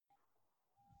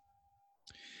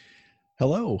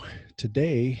Hello.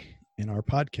 Today in our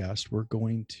podcast, we're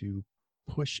going to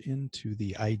push into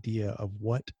the idea of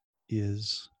what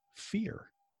is fear.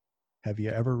 Have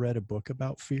you ever read a book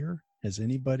about fear? Has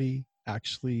anybody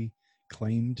actually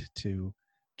claimed to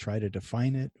try to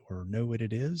define it or know what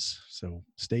it is? So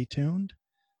stay tuned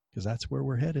because that's where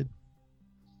we're headed.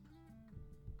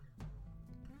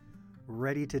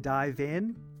 Ready to dive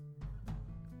in?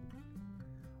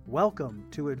 Welcome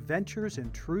to Adventures in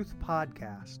Truth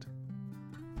podcast.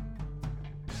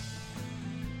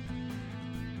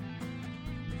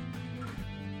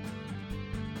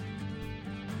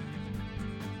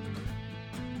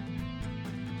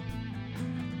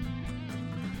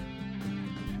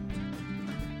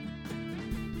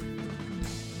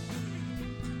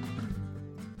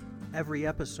 Every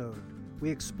episode, we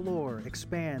explore,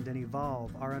 expand, and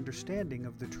evolve our understanding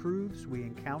of the truths we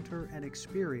encounter and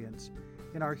experience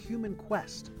in our human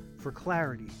quest for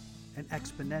clarity and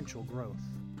exponential growth.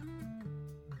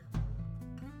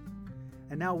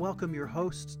 And now welcome your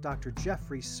hosts, Dr.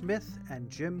 Jeffrey Smith and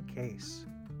Jim Case.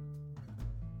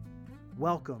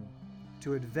 Welcome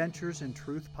to Adventures in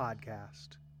Truth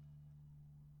podcast.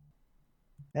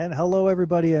 And hello,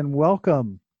 everybody, and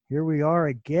welcome. Here we are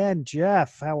again.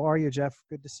 Jeff, how are you, Jeff?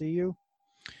 Good to see you.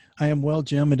 I am well,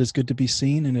 Jim. It is good to be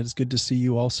seen, and it is good to see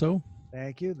you also.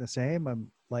 Thank you. The same. I'm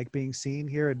like being seen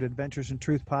here at Adventures in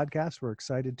Truth podcast. We're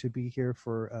excited to be here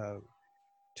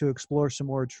to explore some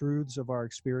more truths of our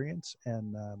experience,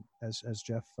 and as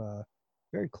Jeff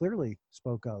very clearly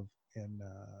spoke of in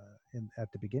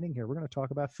at the beginning here, we're going to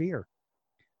talk about fear.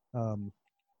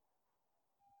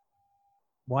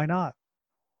 Why not?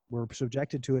 We're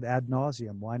subjected to it ad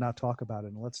nauseum. Why not talk about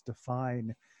it? And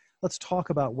let's talk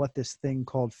about what this thing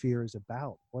called fear is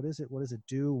about. What is it? What does it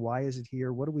do? Why is it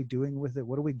here? What are we doing with it?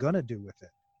 What are we going to do with it?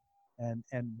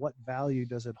 And what value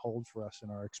does it hold for us in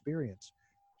our experience?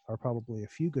 Are probably a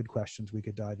few good questions we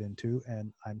could dive into,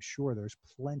 and I'm sure there's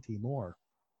plenty more.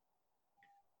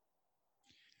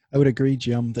 I would agree,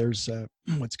 Jim. There's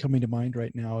what's coming to mind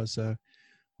right now is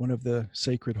one of the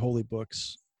sacred holy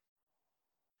books.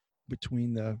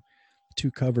 Between the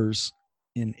two covers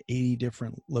in 80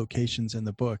 different locations in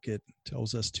the book, it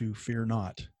tells us to fear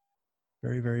not.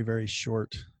 Very, very, very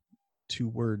short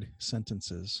 2-word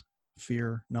sentences.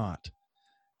 Fear not.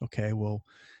 Okay, well,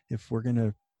 if we're going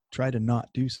to try to not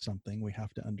do something, we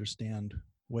have to understand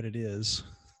what it is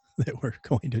that we're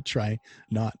going to try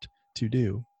not to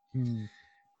do. Fear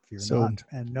not,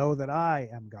 and know that I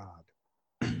am God.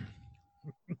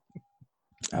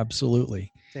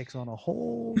 Absolutely. Takes on a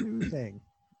whole new thing.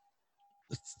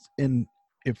 And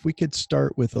if we could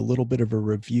start with a little bit of a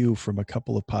review from a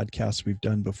couple of podcasts we've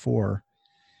done before,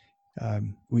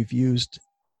 we've used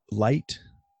light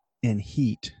and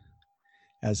heat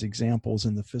as examples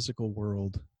in the physical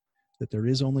world, that there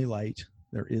is only light,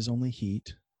 there is only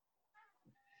heat.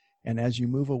 And as you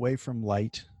move away from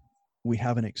light, we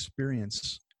have an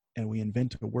experience, and we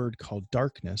invent a word called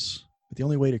darkness. But the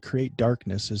only way to create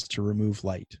darkness is to remove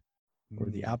light, or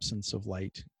the absence of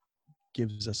light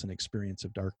gives us an experience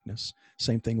of darkness.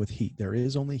 Same thing with heat. There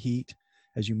is only heat.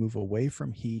 As you move away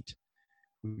from heat,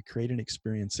 we create an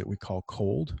experience that we call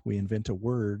cold. We invent a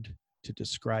word to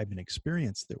describe an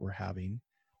experience that we're having,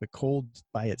 but cold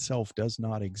by itself does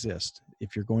not exist.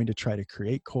 If you're going to try to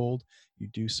create cold, you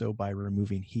do so by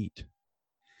removing heat.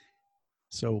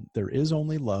 So there is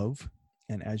only love,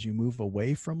 and as you move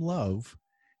away from love,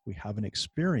 we have an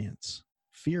experience.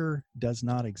 Fear does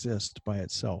not exist by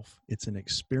itself. It's an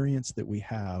experience that we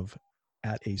have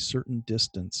at a certain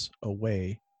distance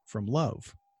away from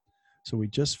love. So we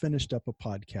just finished up a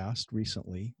podcast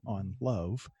recently on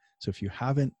love. So if you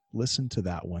haven't listened to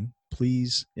that one,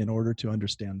 please, in order to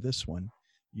understand this one,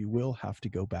 you will have to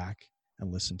go back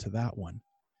and listen to that one.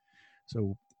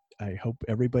 So I hope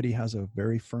everybody has a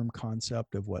very firm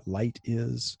concept of what light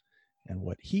is and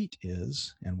what heat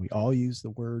is. And we all use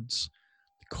the words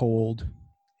cold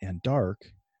and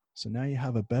dark. So now you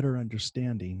have a better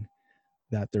understanding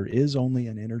that there is only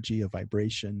an energy, a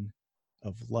vibration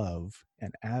of love.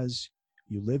 And as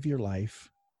you live your life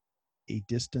a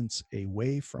distance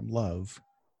away from love,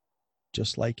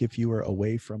 just like if you were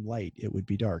away from light, it would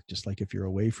be dark. Just like if you're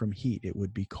away from heat, it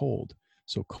would be cold.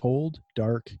 So cold,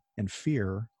 dark, and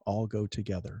fear all go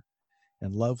together.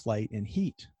 And love, light, and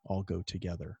heat all go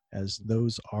together, as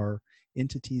those are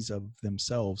entities of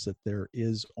themselves, that there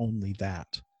is only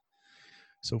that.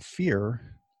 So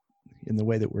fear, in the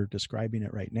way that we're describing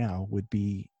it right now, would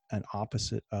be an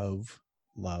opposite of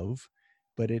love,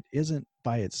 but it isn't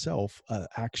by itself an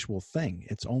actual thing.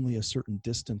 It's only a certain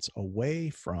distance away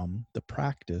from the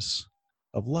practice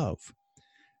of love.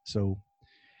 So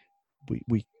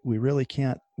we really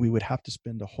can't, we would have to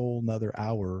spend a whole nother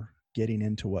hour getting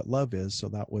into what love is. So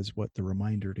that was what the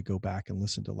reminder to go back and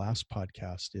listen to last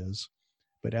podcast is.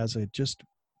 But as a just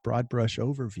broad brush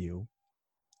overview,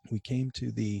 we came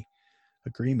to the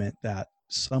agreement that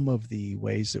some of the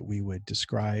ways that we would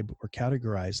describe or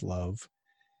categorize love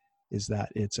is that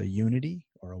it's a unity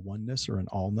or a oneness or an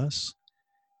allness.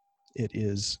 It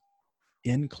is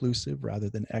inclusive rather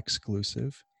than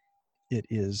exclusive. It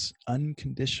is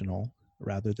unconditional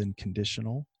rather than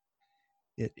conditional.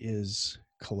 It is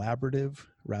collaborative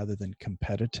rather than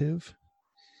competitive.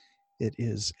 It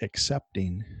is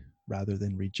accepting rather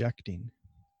than rejecting.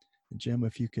 Jim,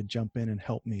 if you could jump in and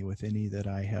help me with any that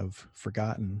I have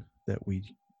forgotten that we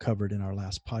covered in our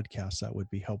last podcast, that would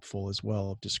be helpful as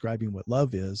well, of describing what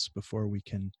love is before we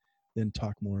can then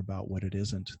talk more about what it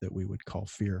isn't that we would call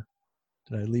fear.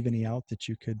 Did I leave any out that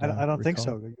you could I don't think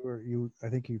recall? so. I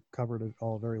think you covered it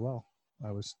all very well.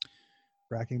 I was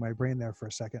racking my brain there for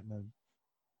a second, and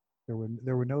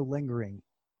there were no lingering.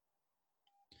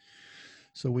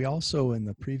 So we also in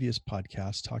the previous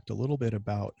podcast talked a little bit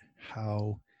about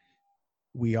how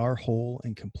we are whole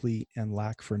and complete and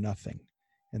lack for nothing.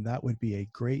 And that would be a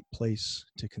great place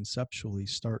to conceptually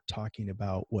start talking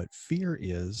about what fear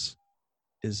is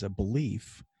a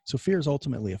belief. So fear is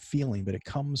ultimately a feeling, but it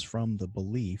comes from the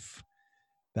belief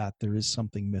that there is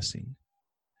something missing,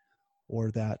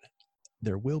 or that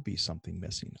there will be something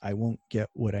missing. I won't get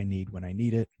what I need when I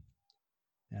need it.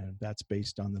 And that's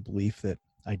based on the belief that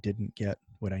I didn't get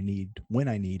what I need when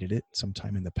I needed it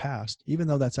sometime in the past, even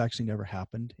though that's actually never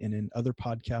happened. And in other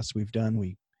podcasts we've done,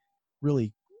 we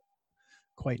really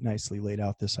quite nicely laid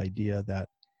out this idea that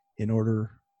in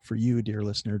order for you, dear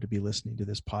listener, to be listening to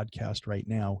this podcast right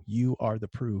now, you are the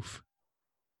proof.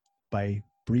 By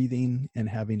breathing and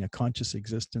having a conscious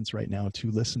existence right now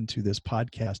to listen to this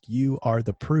podcast, you are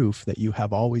the proof that you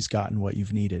have always gotten what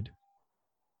you've needed,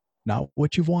 not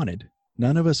what you've wanted.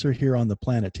 None of us are here on the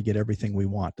planet to get everything we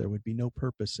want. There would be no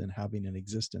purpose in having an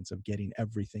existence of getting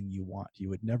everything you want. You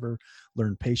would never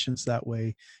learn patience that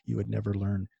way. You would never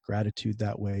learn gratitude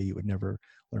that way. You would never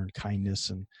learn kindness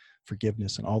and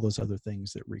forgiveness and all those other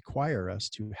things that require us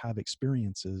to have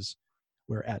experiences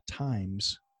where at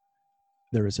times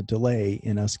there is a delay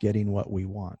in us getting what we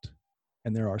want.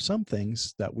 And there are some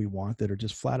things that we want that are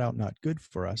just flat out not good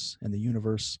for us. And the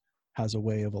universe has a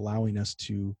way of allowing us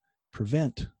to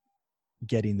prevent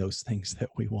getting those things that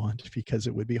we want because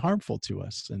it would be harmful to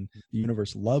us. And the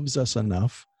universe loves us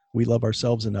enough. We love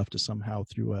ourselves enough to somehow,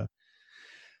 through a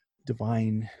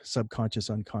divine subconscious,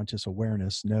 unconscious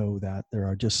awareness, know that there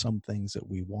are just some things that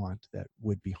we want that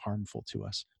would be harmful to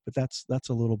us. But that's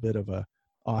a little bit of a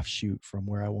offshoot from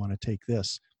where I want to take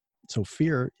this. So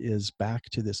fear is back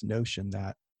to this notion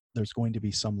that there's going to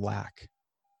be some lack,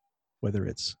 whether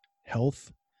it's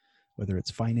health, whether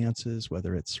it's finances,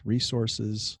 whether it's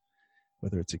resources,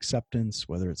 whether it's acceptance,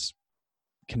 whether it's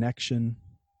connection,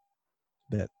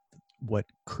 that what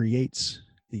creates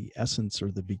the essence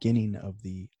or the beginning of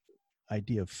the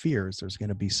idea of fear is there's going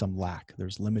to be some lack.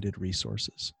 There's limited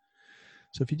resources.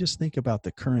 So if you just think about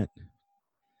the current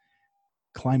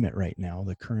climate right now,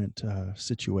 the current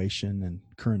situation and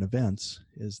current events,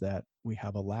 is that we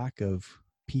have a lack of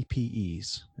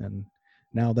PPEs. And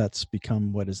now that's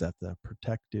become, what is that, the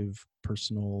protective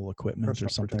personal equipment or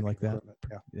something like that?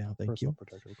 Yeah, thank you.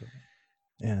 Protective equipment.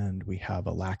 And we have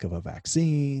a lack of a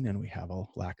vaccine, and we have a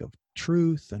lack of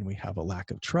truth, and we have a lack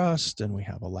of trust, and we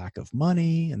have a lack of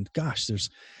money. And gosh, there's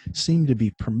seem to be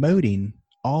promoting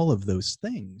all of those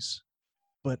things.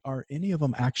 But are any of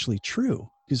them actually true?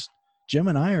 Because Jim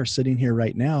and I are sitting here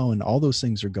right now and all those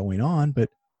things are going on, but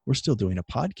we're still doing a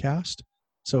podcast.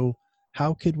 So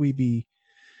how could we be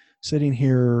sitting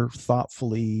here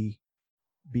thoughtfully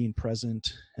being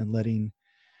present and letting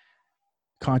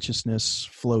consciousness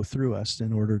flow through us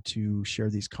in order to share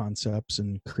these concepts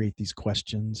and create these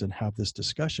questions and have this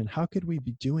discussion? How could we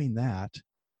be doing that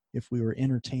if we were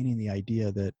entertaining the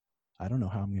idea that I don't know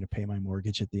how I'm going to pay my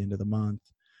mortgage at the end of the month?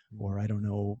 Or I don't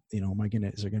know, is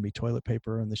there going to be toilet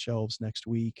paper on the shelves next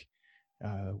week?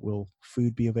 Will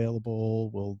food be available?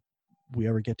 Will we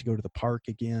ever get to go to the park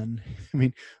again? I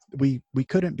mean, we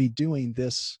couldn't be doing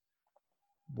this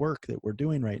work that we're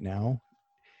doing right now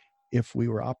if we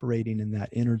were operating in that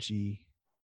energy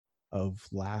of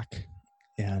lack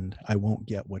and I won't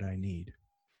get what I need.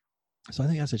 So I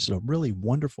think that's just a really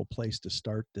wonderful place to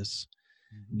start this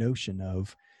notion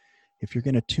of, if you're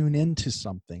going to tune into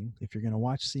something, if you're going to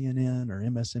watch CNN or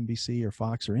MSNBC or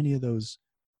Fox or any of those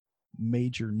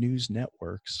major news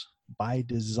networks, by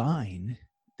design,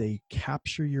 they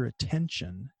capture your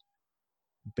attention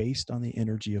based on the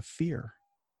energy of fear.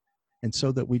 And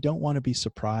so that we don't want to be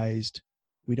surprised.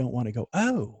 We don't want to go,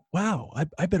 oh, wow,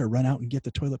 I better run out and get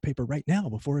the toilet paper right now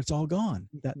before it's all gone.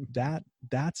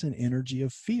 That's an energy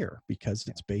of fear, because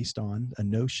it's based on a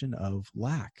notion of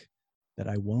lack, that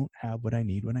I won't have what I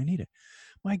need when I need it.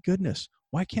 My goodness,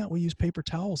 why can't we use paper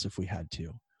towels if we had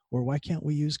to? Or why can't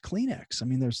we use Kleenex? I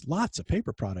mean, there's lots of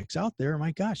paper products out there.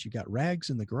 My gosh, you got rags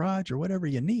in the garage or whatever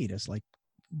you need. It's like,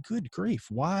 good grief,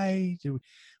 why do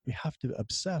we have to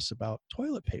obsess about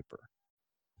toilet paper?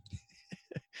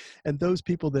 And those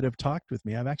people that have talked with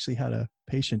me, I've actually had a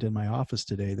patient in my office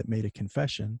today that made a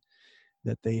confession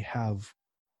that they have,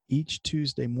 each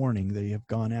Tuesday morning, they have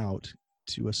gone out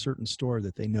to a certain store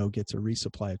that they know gets a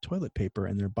resupply of toilet paper,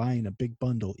 and they're buying a big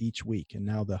bundle each week. And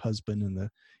now the husband and the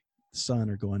son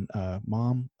are going,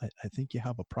 Mom, I think you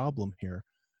have a problem here.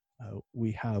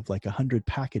 We have like 100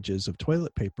 packages of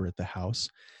toilet paper at the house.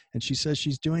 And she says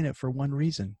she's doing it for one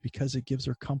reason, because it gives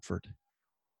her comfort.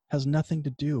 Has nothing to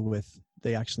do with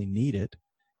they actually need it.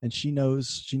 And she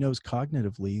knows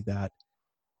cognitively that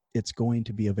it's going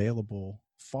to be available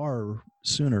far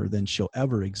sooner than she'll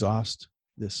ever exhaust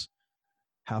this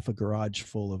half a garage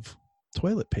full of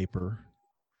toilet paper.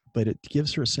 But it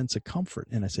gives her a sense of comfort.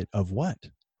 And I said, of what?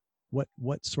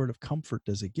 What sort of comfort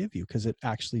does it give you? Because it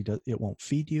actually does, it won't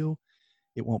feed you,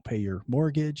 it won't pay your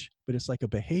mortgage, but it's like a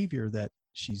behavior that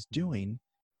she's doing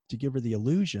to give her the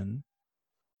illusion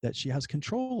that she has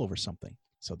control over something.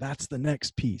 So that's the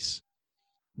next piece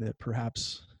that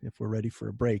perhaps, if we're ready for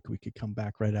a break, we could come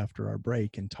back right after our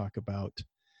break and talk about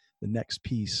the next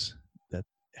piece that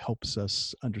helps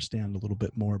us understand a little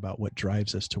bit more about what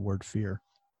drives us toward fear.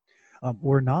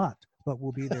 We're not, but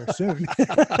we'll be there soon.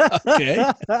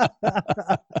 Okay.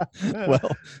 Well,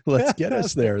 let's get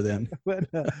us there then.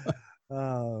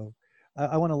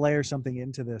 I want to layer something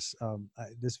into this,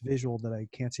 this visual that I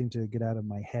can't seem to get out of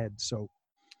my head. So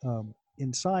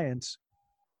in science,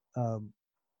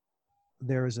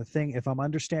 there is a thing, if I'm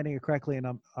understanding it correctly, and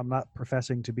I'm not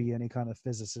professing to be any kind of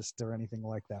physicist or anything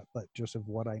like that, but just of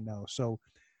what I know. So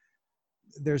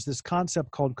there's this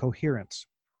concept called coherence.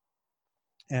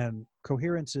 And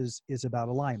coherence is about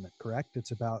alignment, correct?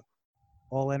 It's about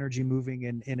all energy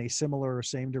moving in a similar or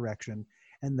same direction.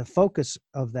 And the focus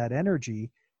of that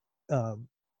energy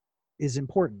is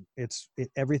important.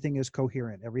 Everything is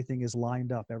coherent. Everything is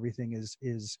lined up. Everything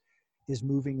is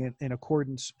moving in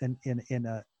accordance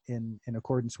in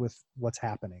accordance with what's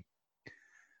happening.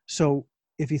 So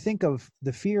if you think of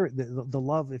the fear, the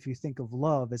love, if you think of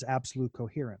love as absolute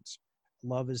coherence,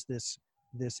 love is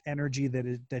this energy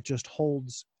that just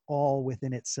holds all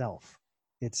within itself.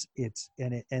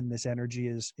 And this energy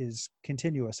is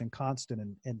continuous and constant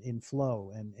and in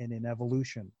flow and in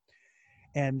evolution.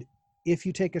 And if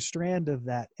you take a strand of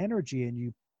that energy and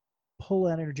you pull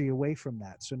energy away from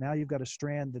that, so now you've got a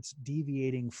strand that's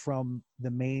deviating from the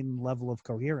main level of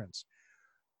coherence.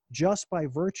 Just by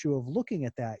virtue of looking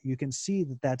at that, you can see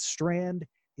that strand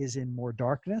is in more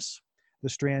darkness. The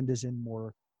strand is in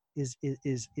more is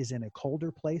in a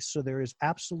colder place. So there is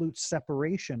absolute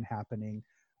separation happening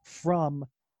from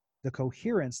the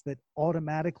coherence that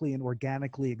automatically and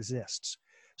organically exists.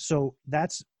 So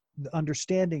that's the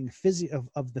understanding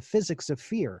of the physics of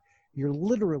fear. You're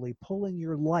literally pulling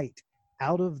your light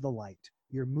out of the light.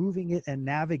 You're moving it and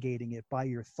navigating it by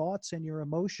your thoughts and your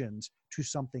emotions to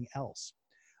something else.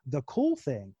 The cool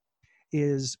thing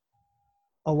is,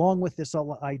 along with this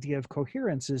idea of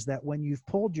coherence, is that when you've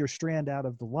pulled your strand out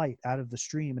of the light, out of the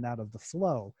stream and out of the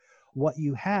flow, what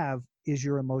you have is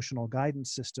your emotional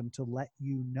guidance system to let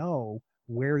you know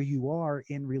where you are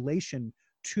in relation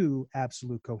to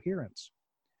absolute coherence.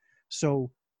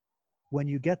 So when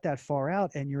you get that far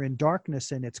out and you're in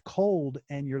darkness and it's cold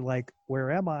and you're like, where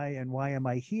am I and why am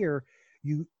I here?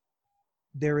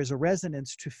 There is a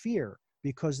resonance to fear,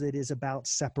 because it is about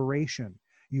separation.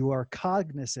 You are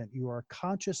cognizant, you are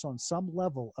conscious on some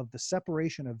level of the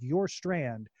separation of your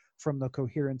strand from the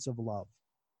coherence of love.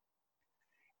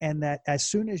 And that as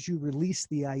soon as you release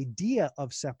the idea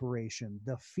of separation,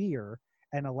 the fear,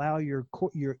 and allow your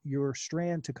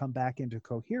strand to come back into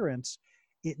coherence,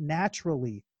 it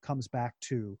naturally comes back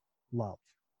to love.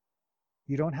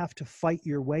 You don't have to fight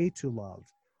your way to love.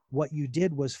 What you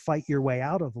did was fight your way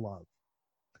out of love.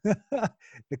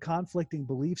 The conflicting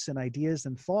beliefs and ideas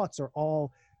and thoughts are all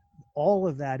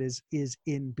of that is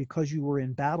in because you were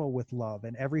in battle with love.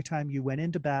 And every time you went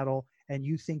into battle and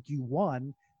you think you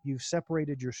won, you've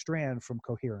separated your strand from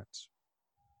coherence.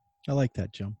 I like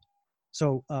that, Jim.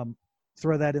 So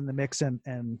throw that in the mix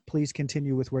and please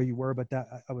continue with where you were. But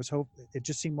that it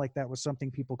just seemed like that was something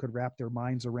people could wrap their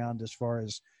minds around as far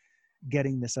as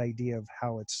getting this idea of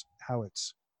how it's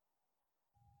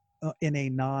in a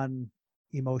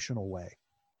emotional way.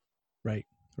 Right,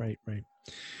 right, right.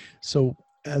 So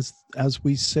as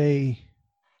we say,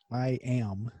 I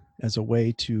am, as a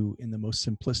way to, in the most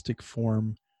simplistic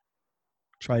form,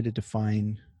 try to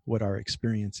define what our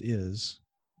experience is,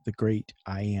 the great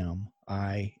I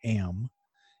am,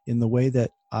 in the way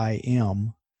that I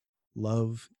am,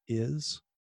 love is.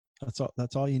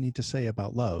 That's all you need to say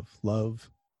about love. Love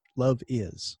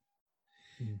is.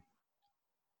 Mhm.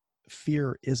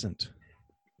 Fear isn't.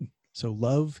 So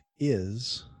love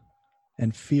is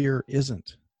and fear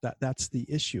isn't. That's the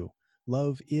issue.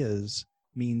 Love is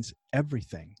means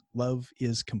everything. Love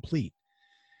is complete.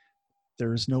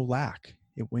 There is no lack.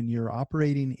 When you're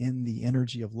operating in the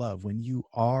energy of love, when you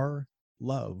are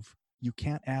love, you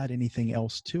can't add anything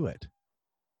else to it.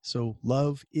 So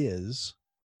love is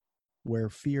where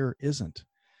fear isn't.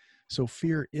 So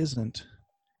fear isn't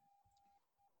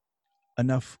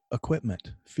enough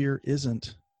equipment. Fear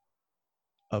isn't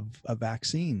a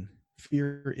vaccine.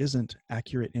 Fear isn't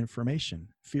accurate information.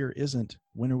 Fear isn't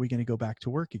when are we going to go back to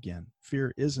work again.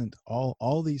 Fear isn't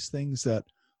all these things that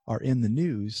are in the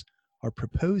news are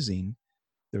proposing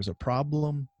there's a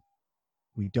problem,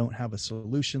 we don't have a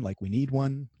solution, like we need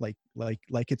one, like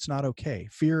it's not okay.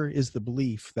 Fear is the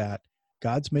belief that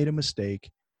God's made a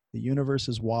mistake, the universe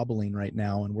is wobbling right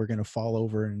now, and we're going to fall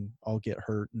over and all get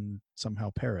hurt and somehow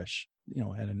perish,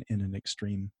 in an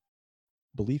extreme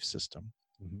belief system.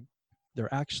 Mhm.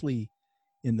 They're actually,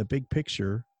 in the big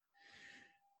picture,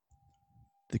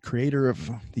 the creator of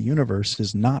the universe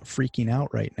is not freaking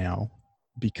out right now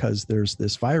because there's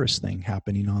this virus thing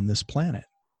happening on this planet.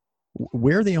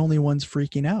 We're the only ones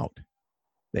freaking out.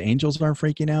 The angels aren't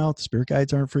freaking out. The spirit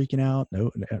guides aren't freaking out.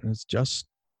 No, it's just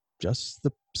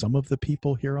some of the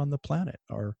people here on the planet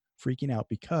are freaking out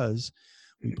because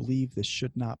we believe this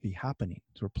should not be happening.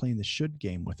 So we're playing the should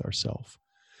game with ourselves.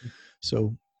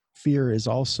 So fear is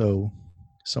also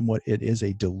somewhat, it is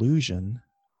a delusion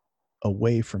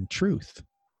away from truth.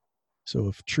 So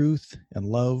if truth and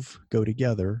love go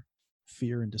together,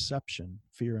 fear and deception,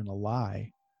 fear and a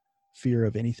lie, fear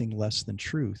of anything less than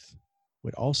truth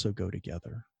would also go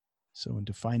together. So in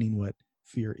defining what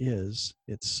fear is,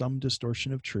 it's some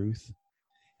distortion of truth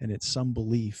and it's some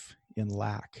belief in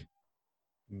lack.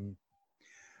 Mm.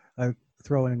 I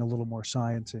throw in a little more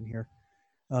science in here.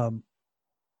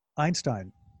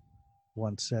 Einstein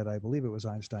once said, I believe it was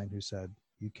Einstein who said,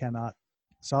 you cannot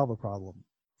solve a problem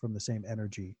from the same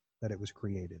energy that it was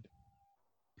created.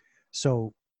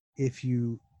 So if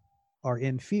you are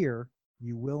in fear,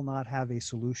 you will not have a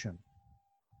solution.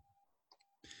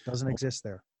 Doesn't exist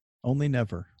there. Only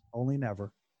never. Only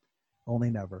never.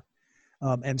 Only never.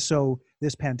 And so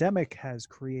this pandemic has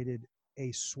created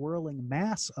a swirling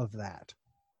mass of that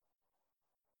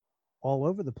all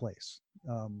over the place.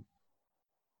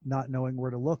 Not knowing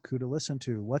where to look, who to listen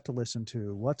to,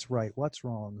 what's right, what's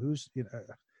wrong,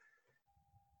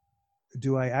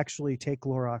 do I actually take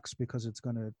Clorox because it's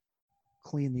going to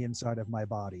clean the inside of my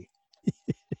body?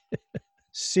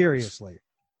 Seriously,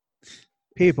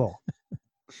 people.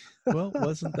 Well,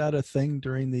 wasn't that a thing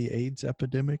during the AIDS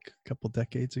epidemic a couple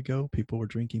decades ago? People were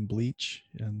drinking bleach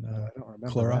and I don't remember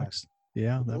Clorox. that.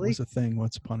 Yeah, Really? that was a thing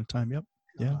once upon a time. Yep.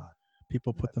 Yeah. God,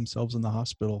 People put themselves in the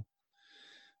hospital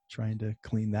trying to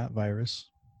clean that virus.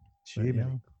 But yeah.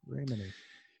 Jiminy.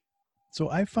 So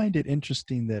I find it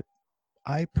interesting that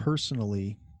I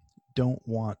personally don't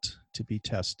want to be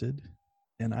tested,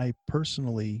 and I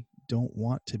personally don't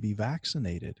want to be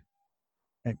vaccinated.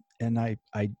 And I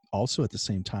also, at the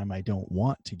same time, I don't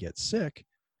want to get sick,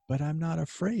 but I'm not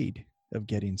afraid of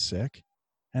getting sick.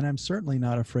 And I'm certainly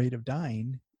not afraid of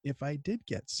dying if I did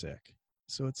get sick.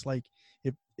 So it's like,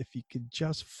 if you could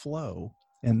just flow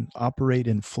and operate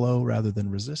in flow rather than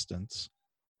resistance,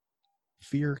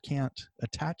 fear can't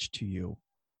attach to you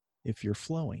if you're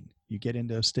flowing. You get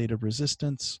into a state of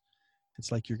resistance,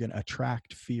 it's like you're going to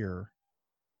attract fear.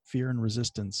 Fear and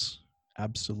resistance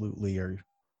absolutely are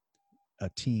a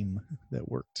team that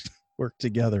work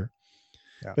together.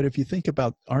 Yeah. But if you think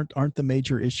about, aren't the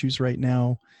major issues right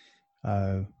now,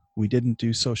 we didn't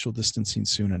do social distancing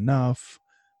soon enough,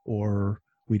 or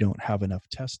we don't have enough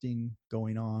testing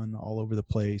going on all over the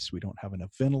place. We don't have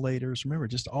enough ventilators. Remember,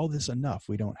 just all this enough.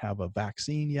 We don't have a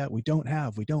vaccine yet. We don't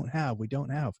have.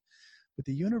 But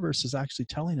the universe is actually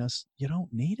telling us you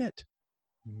don't need it.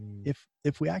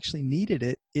 If we actually needed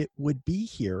it, it would be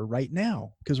here right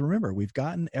now. Because remember, we've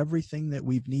gotten everything that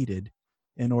we've needed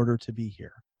in order to be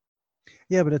here.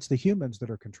 Yeah, but it's the humans that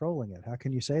are controlling it. How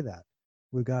can you say that?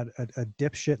 We've got a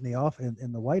dipshit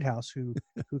in the White House who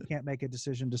can't make a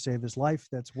decision to save his life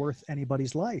that's worth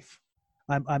anybody's life.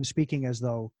 I'm speaking as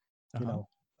though,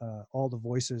 all the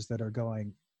voices that are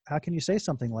going, how can you say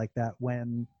something like that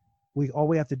when all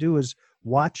we have to do is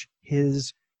watch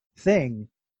his thing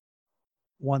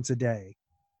once a day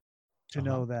to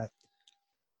know that,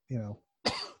 you know.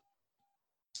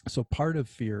 So part of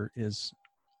fear is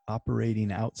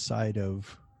operating outside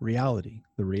of reality.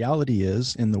 The reality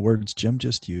is, in the words Jim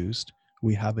just used,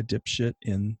 we have a dipshit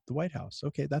in the White House.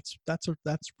 Okay, that's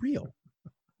real.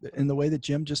 In the way that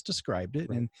Jim just described it,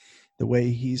 and the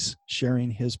way he's sharing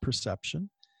his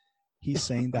perception, he's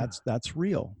saying that's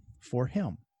real for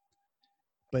him.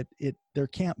 But there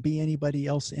can't be anybody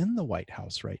else in the White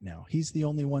House right now. He's the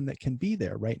only one that can be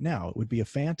there right now. It would be a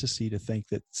fantasy to think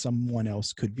that someone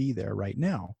else could be there right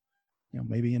now. You know,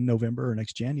 maybe in November or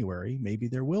next January, maybe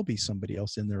there will be somebody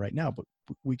else in there right now, but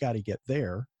we got to get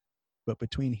there. But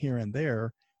between here and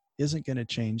there isn't going to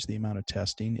change the amount of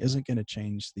testing, isn't going to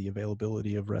change the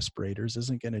availability of respirators, it's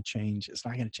not going to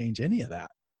change any of that.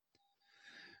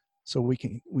 So we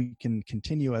can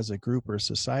continue as a group or a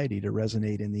society to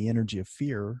resonate in the energy of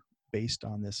fear based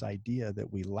on this idea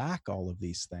that we lack all of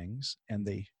these things and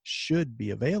they should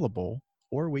be available,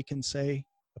 or we can say,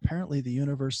 apparently the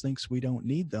universe thinks we don't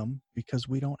need them because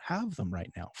we don't have them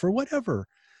right now, for whatever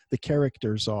the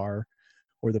characters are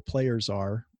or the players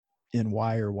are in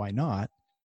why or why not.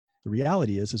 The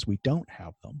reality is we don't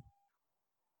have them,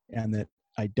 and that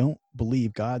I don't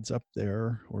believe God's up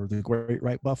there, or the great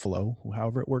white buffalo,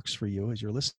 however it works for you as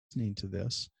you're listening to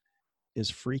this, is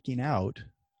freaking out.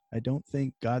 I don't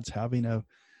think God's having a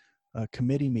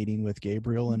committee meeting with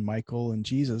Gabriel and Michael and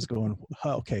Jesus going,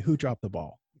 okay, who dropped the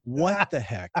ball? What the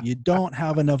heck? You don't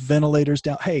have enough ventilators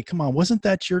down. Hey, come on. Wasn't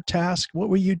that your task? What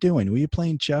were you doing? Were you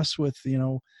playing chess with,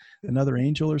 another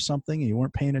angel or something and you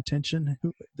weren't paying attention?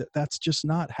 That's just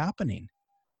not happening.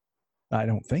 I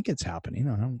don't think it's happening.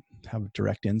 I don't have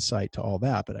direct insight to all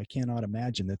that, but I cannot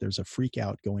imagine that there's a freak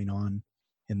out going on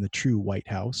in the true White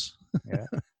House. Yeah.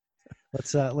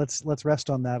 Let's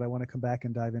rest on that. I want to come back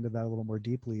and dive into that a little more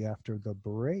deeply after the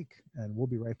break, and we'll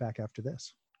be right back after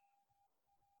this.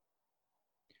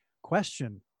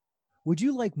 Question: would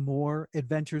you like more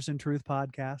Adventures in Truth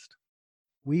podcast?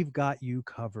 We've got you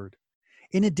covered.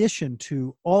 In addition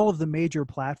to all of the major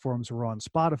platforms we're on,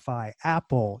 Spotify,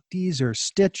 Apple, Deezer,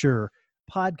 Stitcher,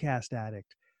 Podcast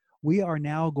Addict, we are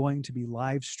now going to be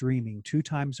live streaming 2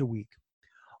 times a week.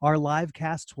 Our live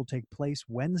casts will take place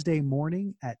Wednesday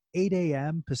morning at 8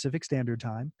 a.m. Pacific Standard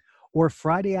Time or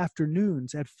Friday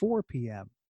afternoons at 4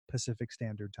 p.m. Pacific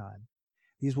Standard Time.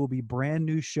 These will be brand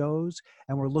new shows,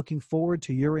 and we're looking forward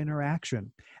to your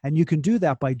interaction. And you can do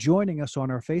that by joining us on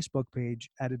our Facebook page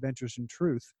at Adventures in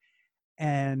Truth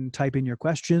and type in your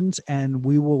questions, and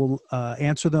we will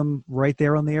answer them right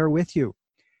there on the air with you.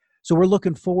 So we're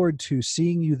looking forward to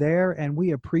seeing you there, and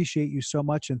we appreciate you so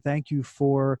much, and thank you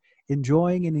for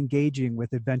enjoying and engaging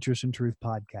with Adventures in Truth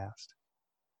podcast.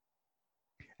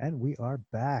 And we are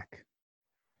back.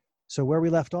 So where we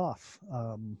left off,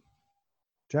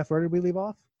 Jeff, where did we leave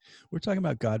off? We're talking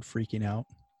about God freaking out.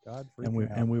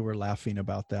 And we were laughing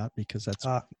about that because that's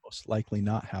most likely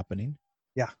not happening.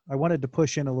 Yeah, I wanted to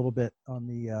push in a little bit on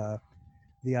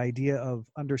the idea of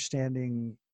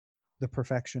understanding the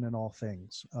perfection in all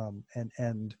things,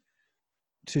 and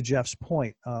to Jeff's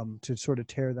point, to sort of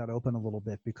tear that open a little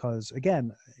bit, because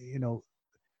again,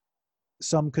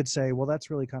 some could say, well,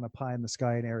 that's really kind of pie in the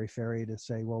sky and airy fairy to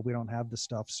say, well, we don't have the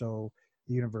stuff, so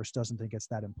the universe doesn't think it's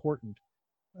that important.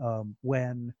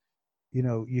 When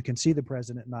you can see the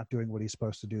president not doing what he's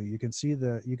supposed to do, you can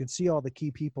see all the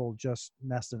key people just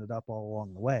messing it up all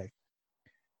along the way.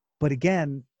 But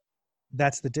again,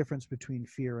 that's the difference between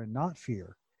fear and not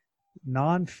fear.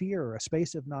 Non-fear, a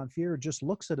space of non-fear, just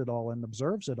looks at it all and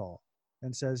observes it all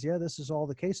and says, yeah, this is all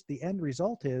the case. The end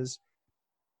result is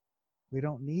we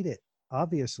don't need it.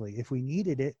 Obviously, if we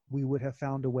needed it, we would have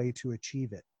found a way to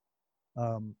achieve it.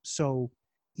 So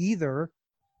either,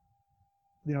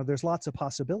 there's lots of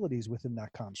possibilities within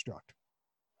that construct.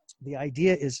 The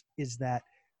idea is that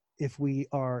if we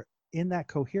are in that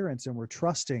coherence and we're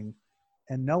trusting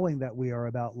and knowing that we are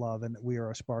about love and that we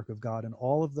are a spark of God and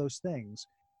all of those things,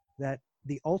 that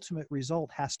the ultimate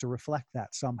result has to reflect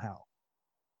that somehow.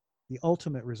 The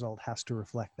ultimate result has to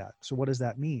reflect that. So what does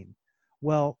that mean?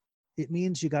 Well, it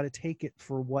means you got to take it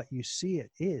for what you see it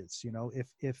is.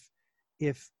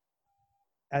 If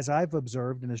as I've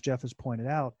observed and as Jeff has pointed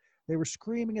out, they were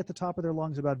screaming at the top of their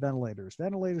lungs about ventilators,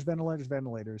 and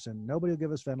nobody will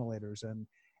give us ventilators.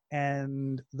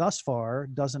 And thus far,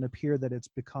 doesn't appear that it's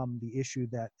become the issue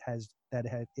that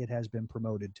it has been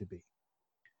promoted to be.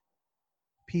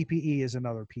 PPE is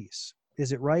another piece.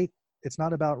 Is it right? It's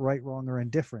not about right, wrong, or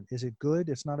indifferent. Is it good?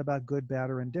 It's not about good, bad,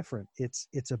 or indifferent.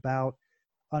 It's about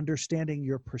understanding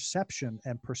your perception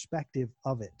and perspective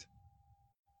of it.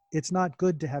 It's not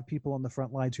good to have people on the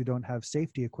front lines who don't have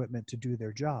safety equipment to do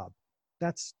their job.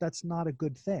 That's not a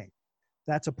good thing.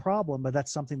 That's a problem, but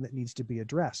that's something that needs to be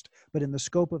addressed. But in the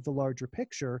scope of the larger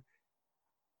picture,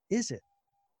 is it?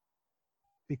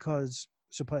 Because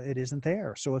it isn't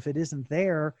there. So if it isn't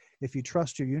there, if you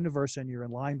trust your universe and you're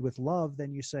aligned with love,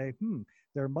 then you say,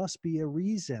 there must be a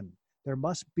reason. There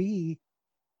must be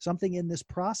something in this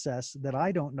process that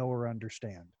I don't know or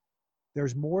understand.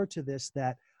 There's more to this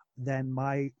than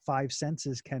my five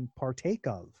senses can partake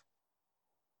of.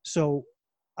 So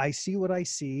I see what I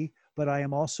see, but I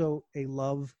am also a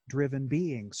love-driven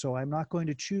being. So I'm not going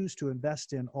to choose to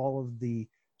invest in all of the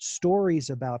stories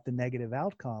about the negative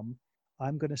outcome.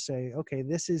 I'm going to say, okay,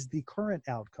 this is the current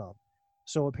outcome.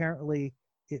 So apparently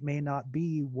it may not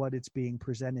be what it's being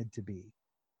presented to be.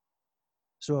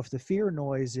 So if the fear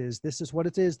noise is, this is what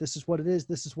it is, this is what it is,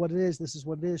 this is what it is, this is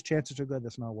what it is, chances are good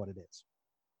that's not what it is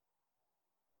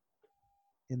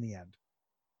in the end.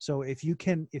 So if you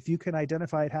can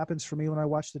identify, it happens for me when I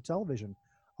watch the television.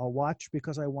 I'll watch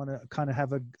because I want to kind of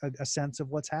have a sense of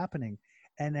what's happening.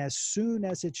 And as soon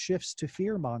as it shifts to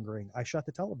fear mongering, I shut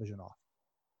the television off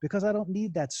because I don't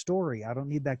need that story. I don't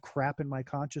need that crap in my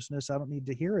consciousness. I don't need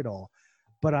to hear it all,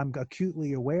 but I'm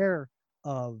acutely aware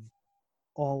of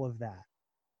all of that.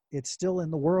 It's still in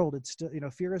the world. It's still,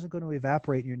 fear isn't going to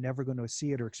evaporate and you're never going to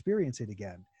see it or experience it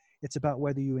again. It's about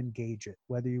whether you engage it,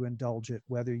 whether you indulge it,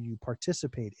 whether you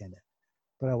participate in it.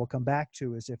 But I will come back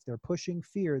to is if they're pushing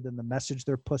fear, then the message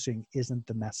they're pushing isn't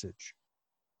the message.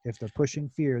 If they're pushing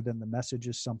fear, then the message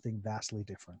is something vastly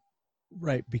different.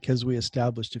 Right, because we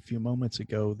established a few moments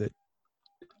ago that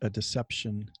a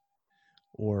deception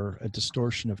or a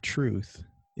distortion of truth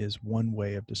is one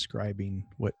way of describing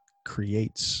what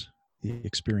creates the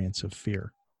experience of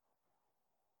fear.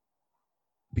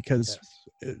 Because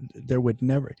there would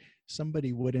never,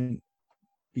 somebody wouldn't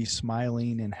be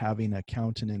smiling and having a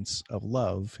countenance of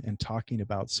love and talking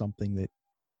about something that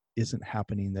isn't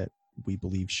happening that we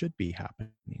believe should be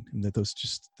happening, and that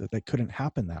that couldn't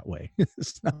happen that way.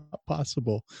 It's not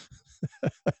possible.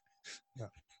 Yeah.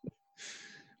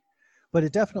 But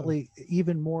it definitely,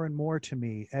 even more and more to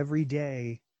me, every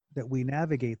day that we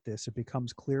navigate this, it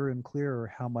becomes clearer and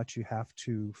clearer how much you have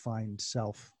to find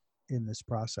self in this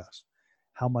process,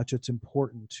 how much it's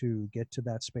important to get to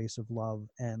that space of love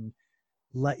and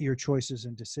let your choices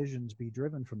and decisions be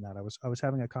driven from that. I was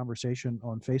having a conversation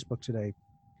on Facebook today.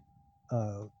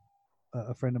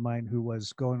 A friend of mine who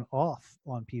was going off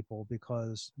on people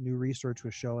because new research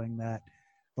was showing that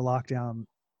the lockdown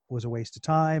was a waste of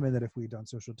time, and that if we'd done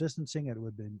social distancing, it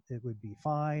would be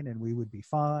fine, and we would be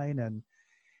fine,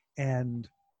 and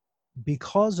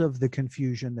because of the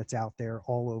confusion that's out there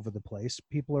all over the place,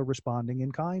 people are responding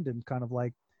in kind and kind of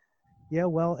like, yeah,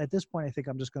 well, at this point, I think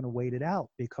I'm just going to wait it out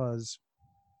because,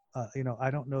 I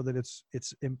don't know that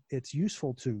it's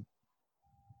useful to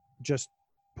just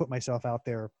put myself out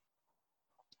there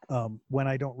when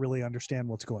I don't really understand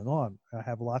what's going on. I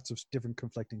have lots of different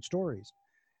conflicting stories.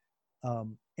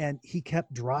 And he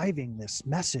kept driving this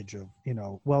message of,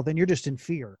 well, then you're just in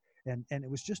fear. And it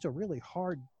was just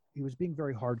he was being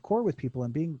very hardcore with people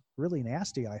and being really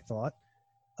nasty, I thought,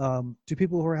 to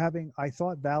people who are having, I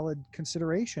thought, valid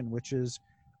consideration, which is,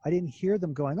 I didn't hear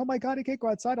them going, oh my God, I can't go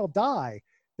outside, I'll die.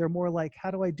 They're more like,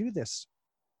 how do I do this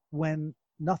when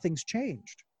nothing's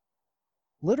changed?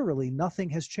 Literally nothing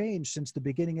has changed since the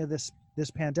beginning of this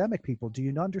pandemic, people. Do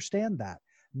you understand that?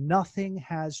 Nothing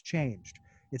has changed.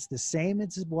 It's the same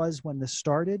as it was when this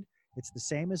started. It's the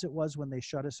same as it was when they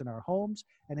shut us in our homes.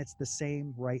 And it's the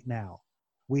same right now.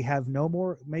 We have no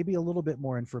more, maybe a little bit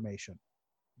more information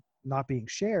not being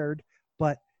shared.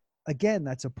 But again,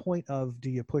 that's a point of, do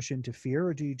you push into fear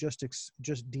or do you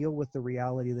just deal with the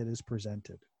reality that is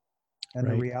presented? And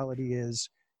right. The reality is,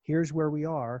 here's where we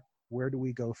are. Where do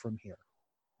we go from here?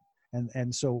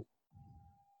 And so,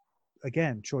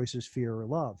 again, choices, fear, or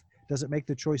love. Does it make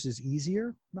the choices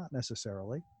easier? Not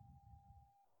necessarily.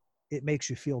 It makes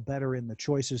you feel better in the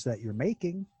choices that you're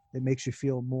making. It makes you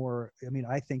feel more,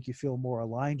 I think you feel more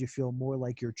aligned. You feel more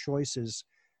like your choice is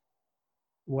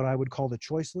what I would call the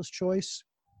choiceless choice,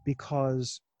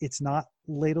 because it's not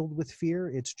ladled with fear.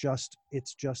 It's just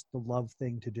the love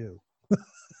thing to do.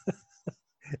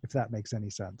 If that makes any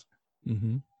sense.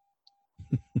 Mm-hmm.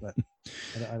 But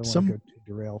I don't want to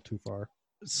derail too far.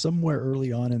 Somewhere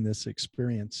early on in this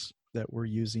experience that we're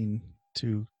using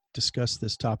to discuss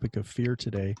this topic of fear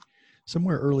today,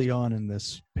 somewhere early on in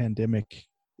this pandemic,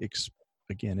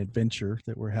 adventure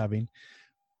that we're having,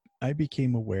 I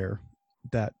became aware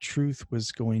that truth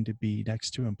was going to be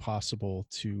next to impossible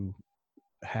to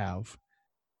have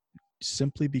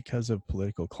simply because of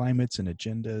political climates and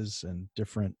agendas and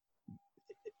different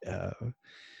uh,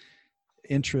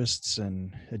 interests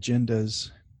and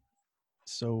agendas.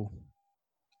 So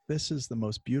this is the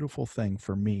most beautiful thing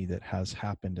for me that has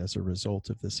happened as a result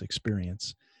of this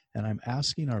experience. And I'm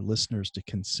asking our listeners to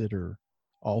consider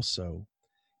also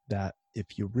that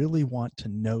if you really want to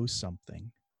know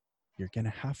something, you're going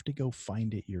to have to go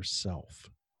find it yourself.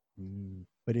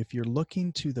 But if you're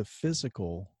looking to the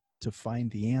physical to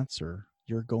find the answer,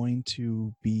 you're going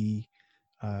to be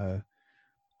on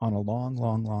a long,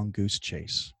 long, long goose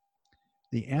chase.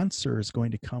 The answer is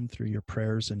going to come through your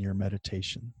prayers and your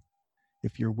meditation.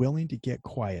 If you're willing to get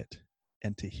quiet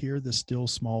and to hear the still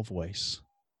small voice,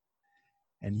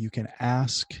 and you can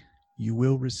ask, you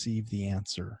will receive the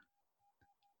answer.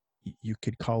 You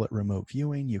could call it remote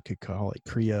viewing. You could call it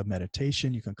Kriya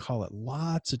meditation. You can call it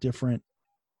lots of different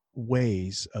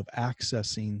ways of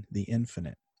accessing the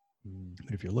infinite.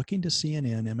 But if you're looking to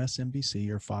CNN, MSNBC,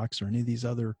 or Fox, or any of these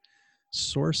other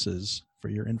sources for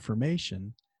your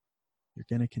information, you're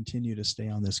going to continue to stay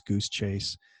on this goose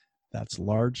chase that's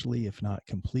largely, if not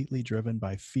completely, driven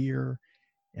by fear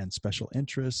and special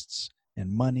interests and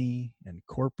money and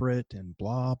corporate and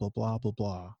blah, blah, blah, blah,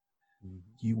 blah.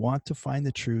 You want to find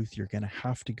the truth, you're going to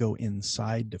have to go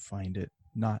inside to find it,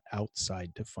 not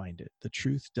outside to find it. The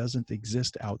truth doesn't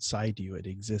exist outside you, it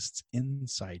exists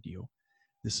inside you.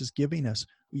 This is giving us,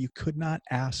 you could not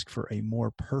ask for a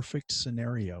more perfect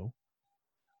scenario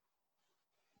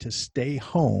to stay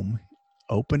home,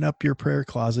 open up your prayer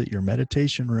closet, your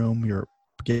meditation room,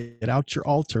 get out your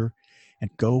altar and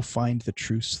go find the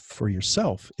truth for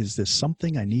yourself. Is this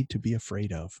something I need to be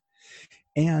afraid of?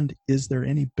 And is there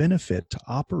any benefit to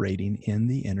operating in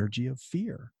the energy of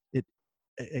fear?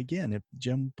 If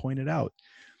Jim pointed out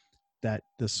that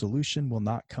the solution will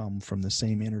not come from the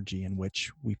same energy in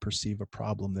which we perceive a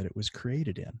problem that it was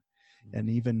created in. And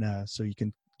even so you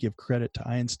can give credit to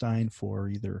Einstein for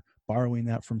either borrowing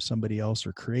that from somebody else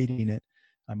or creating it.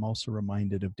 I'm also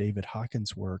reminded of David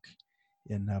Hawkins' work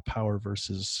in Power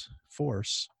versus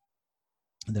Force,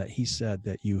 that he said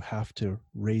that you have to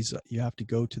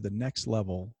go to the next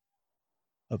level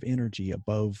of energy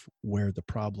above where the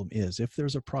problem is. If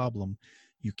there's a problem,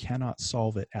 you cannot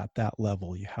solve it at that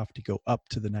level. You have to go up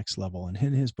to the next level. And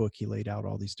in his book, he laid out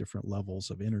all these different levels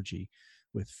of energy,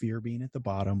 with fear being at the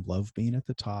bottom, love being at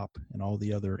the top, and all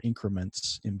the other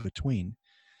increments in between,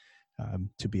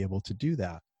 to be able to do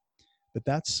that. But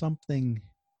that's something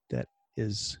that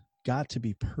is got to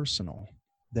be personal,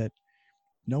 that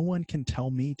no one can tell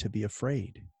me to be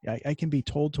afraid. I can be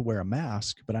told to wear a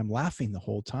mask, but I'm laughing the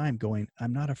whole time going,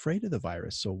 I'm not afraid of the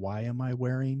virus. So why am I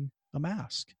wearing a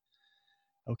mask?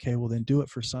 Okay, well then do it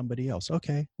for somebody else.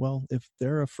 Okay, well, if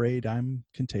they're afraid I'm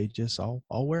contagious, I'll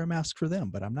wear a mask for them,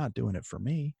 but I'm not doing it for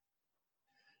me.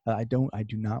 I do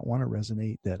not want to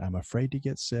resonate that I'm afraid to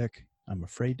get sick. I'm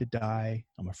afraid to die.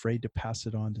 I'm afraid to pass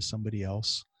it on to somebody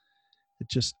else. It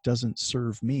just doesn't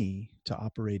serve me to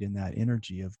operate in that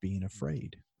energy of being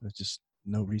afraid. There's just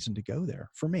no reason to go there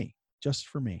for me, just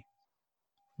for me.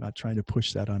 I'm not trying to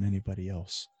push that on anybody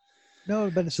else.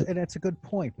 No, but it's a good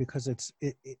point, because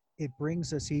it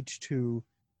brings us each to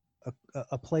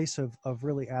a place of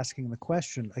really asking the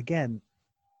question. Again,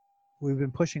 we've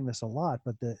been pushing this a lot,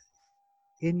 but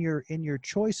in your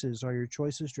choices, are your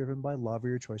choices driven by love or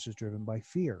your choices driven by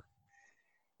fear?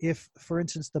 If, for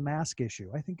instance, the mask issue,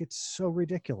 I think it's so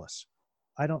ridiculous.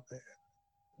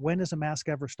 When has a mask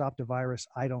ever stopped a virus?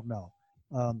 I don't know.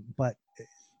 But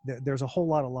there's a whole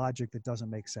lot of logic that doesn't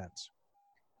make sense.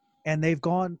 And they've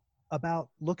gone about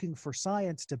looking for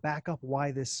science to back up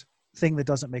why this thing that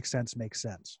doesn't make sense makes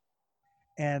sense.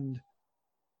 And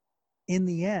in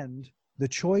the end, the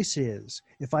choice is,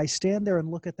 if I stand there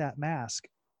and look at that mask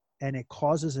and it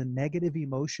causes a negative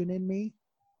emotion in me,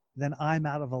 then I'm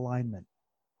out of alignment,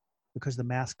 because the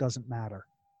mask doesn't matter.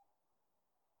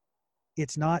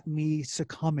 It's not me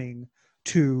succumbing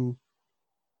to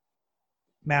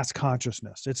mass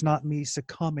consciousness. It's not me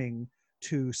succumbing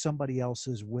to somebody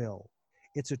else's will.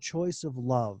 It's a choice of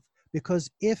love.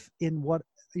 Because if in what,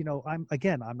 I'm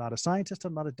not a scientist,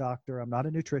 I'm not a doctor, I'm not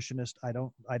a nutritionist,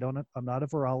 I'm not a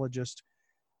virologist,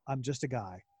 I'm just a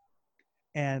guy.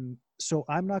 And so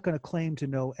I'm not going to claim to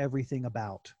know everything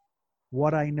about.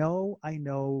 What I know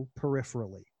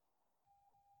peripherally.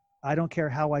 I don't care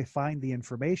how I find the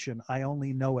information, I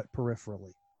only know it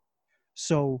peripherally.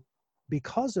 So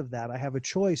because of that, I have a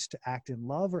choice to act in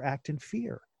love or act in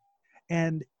fear.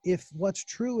 And if what's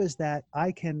true is that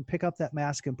I can pick up that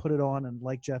mask and put it on, and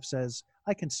like Jeff says,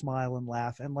 I can smile and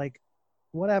laugh and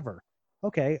whatever.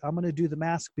 Okay, I'm going to do the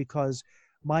mask because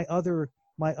my other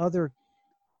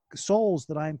souls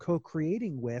that I'm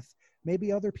co-creating with,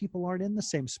 Maybe other people aren't in the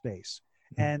same space,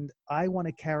 and I want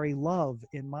to carry love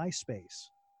in my space.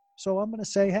 So I'm going to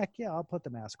say, heck yeah, I'll put the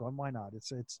mask on. Why not?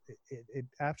 It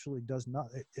actually does not.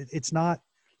 It's not.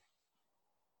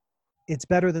 It's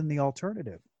better than the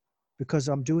alternative, because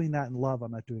I'm doing that in love.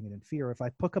 I'm not doing it in fear. If I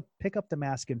pick up the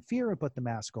mask in fear and put the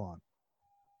mask on,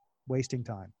 wasting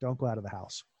time. Don't go out of the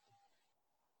house.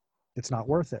 It's not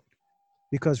worth it,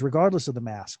 because regardless of the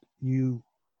mask, you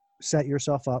set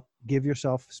yourself up, give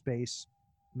yourself space,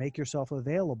 make yourself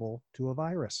available to a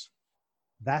virus.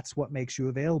 That's what makes you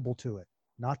available to it,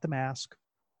 not the mask,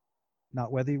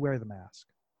 not whether you wear the mask.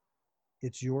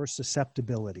 It's your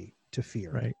susceptibility to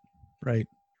fear. Right, right.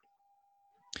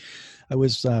 I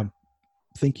was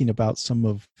thinking about some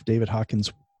of David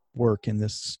Hawkins' work in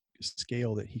this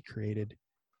scale that he created.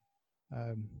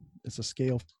 It's a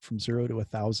scale from 0 to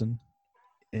 1,000,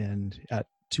 and at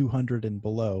 200 and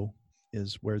below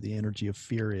is where the energy of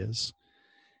fear is.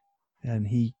 And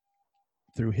he,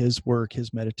 through his work,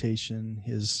 his meditation,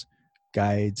 his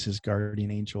guides, his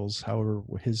guardian angels, however,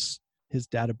 his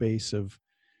database of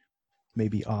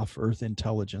maybe off-earth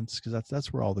intelligence, because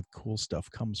that's where all the cool stuff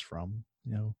comes from.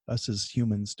 You know, us as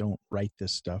humans don't write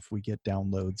this stuff. We get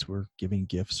downloads. We're giving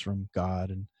gifts from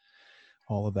God and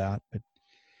all of that. But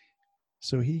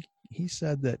so he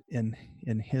said that in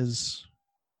his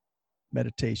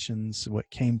meditations, what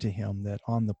came to him, that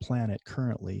on the planet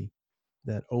currently,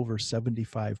 that over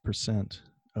 75%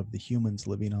 of the humans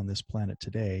living on this planet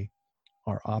today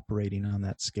are operating on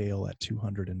that scale at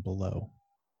 200 and below.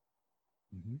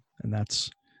 Mm-hmm. And that's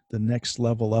the next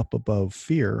level up above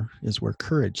fear, is where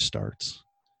courage starts.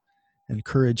 And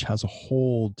courage has a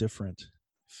whole different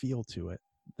feel to it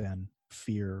than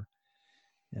fear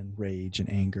and rage and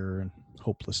anger and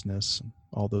hopelessness and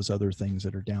all those other things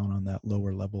that are down on that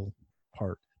lower level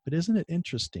part. But isn't it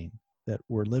interesting that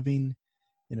we're living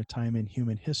in a time in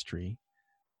human history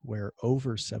where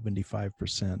over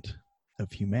 75%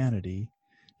 of humanity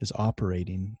is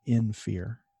operating in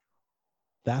fear?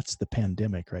 That's the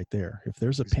pandemic right there. If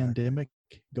there's a pandemic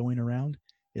going around,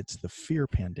 it's the fear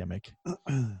pandemic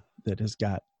that has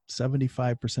got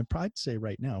 75%. I'd say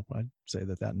right now, I'd say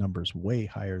that number is way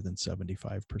higher than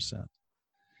 75%.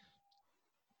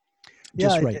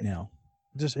 Just right now.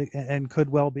 Just, and could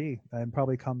well be, and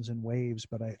probably comes in waves.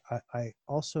 But I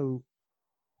also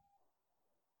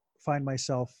find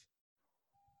myself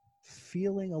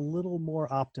feeling a little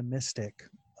more optimistic,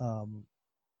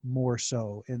 more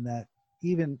so, in that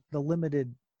even the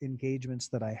limited engagements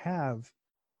that I have,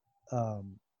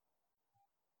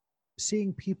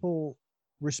 seeing people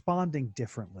responding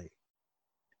differently,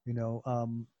 you know,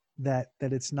 that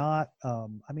it's not,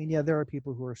 I mean, yeah, there are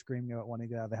people who are screaming about wanting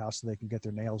to get out of the house so they can get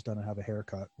their nails done and have a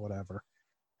haircut, whatever.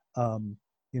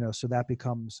 You know, so that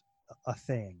becomes a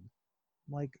thing.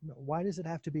 Like, why does it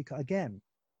have to be, again,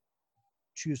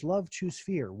 choose love, choose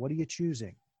fear. What are you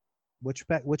choosing? Which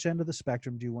end of the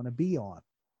spectrum do you want to be on?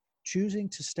 Choosing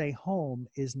to stay home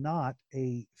is not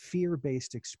a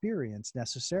fear-based experience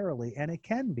necessarily, and it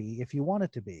can be if you want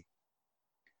it to be.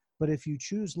 But if you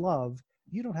choose love,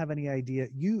 you don't have any idea.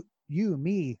 You,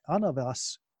 me, none of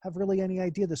us have really any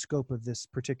idea the scope of this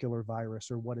particular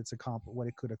virus, or what it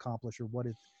could accomplish, or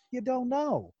you don't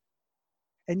know.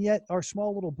 And yet our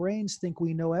small little brains think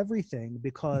we know everything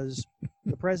because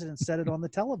the president said it on the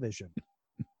television.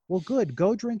 Well, good.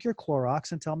 Go drink your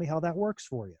Clorox and tell me how that works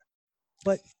for you.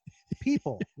 But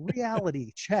people,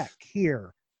 reality check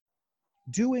here.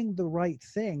 Doing the right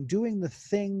thing, doing the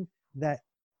thing that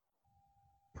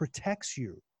protects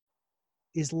you,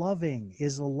 is loving,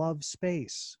 is a love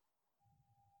space.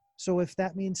 So if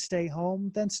that means stay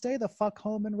home, then stay the fuck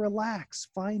home and relax.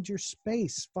 Find your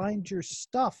space, find your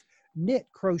stuff, knit,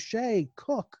 crochet,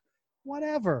 cook,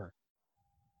 whatever.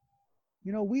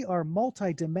 You know, we are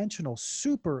multidimensional,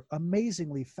 super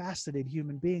amazingly faceted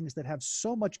human beings that have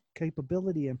so much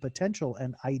capability and potential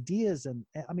and ideas. And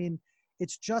I mean,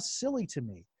 it's just silly to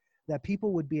me that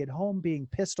people would be at home being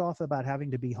pissed off about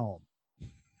having to be home.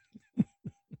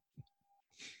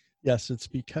 Yes, it's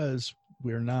because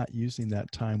we're not using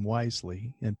that time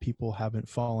wisely, and people haven't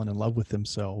fallen in love with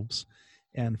themselves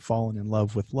and fallen in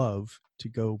love with love to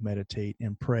go meditate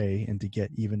and pray and to get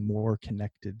even more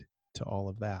connected to all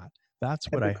of that. That's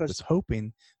what I was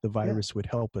hoping the virus would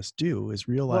help us do, is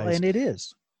realize. Well, and it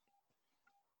is.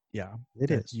 Yeah,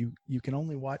 it is. You can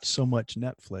only watch so much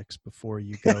Netflix before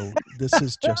you go, this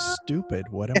is just stupid.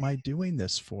 What am I doing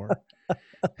this for?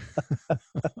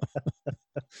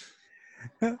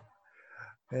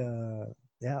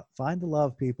 Yeah, find the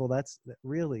love, people. That's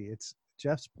really, it's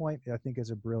Jeff's point, I think,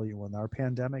 is a brilliant one. Our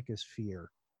pandemic is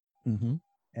fear. Mm-hmm.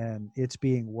 And it's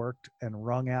being worked and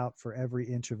wrung out for every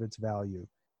inch of its value.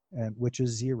 and which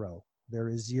is zero. There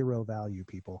is zero value,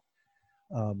 people.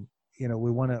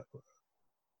 We want to,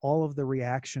 all of the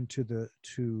reaction to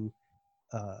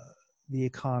the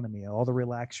economy, all the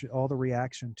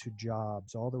reaction to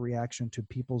jobs, all the reaction to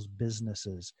people's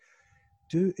businesses.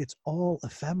 Dude, it's all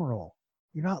ephemeral.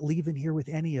 You're not leaving here with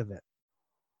any of it.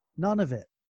 None of it.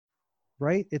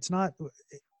 Right?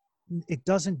 It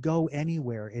doesn't go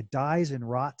anywhere. It dies and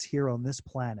rots here on this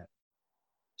planet.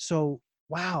 So,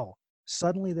 wow,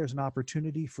 suddenly there's an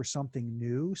opportunity for something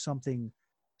new, something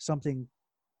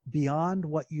beyond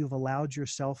what you've allowed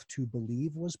yourself to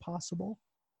believe was possible,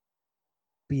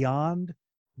 beyond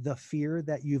the fear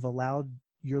that you've allowed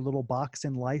your little box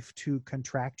in life to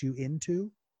contract you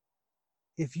into.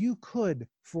 If you could,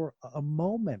 for a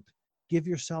moment, give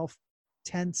yourself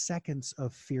 10 seconds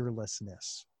of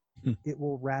fearlessness, it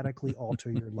will radically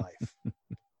alter your life.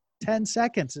 10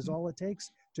 seconds is all it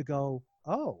takes to go,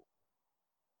 oh,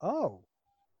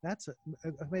 that's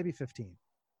maybe 15.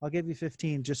 I'll give you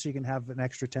 15 just so you can have an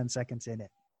extra 10 seconds in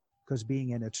it, because being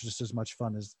in it's just as much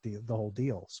fun as the whole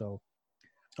deal. So,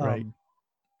 right.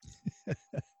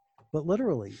 But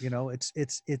literally,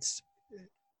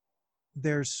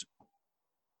 there's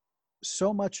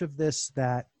so much of this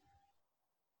that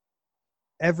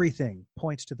everything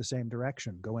points to the same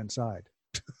direction. Go inside.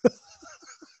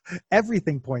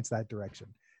 Everything points that direction.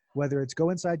 Whether it's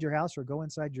go inside your house or go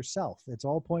inside yourself, it's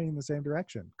all pointing in the same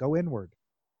direction. Go inward.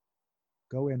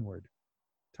 Go inward.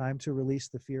 Time to release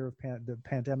the fear of the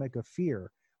pandemic of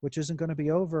fear, which isn't going to be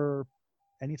over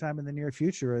anytime in the near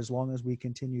future as long as we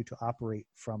continue to operate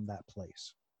from that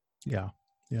place. Yeah.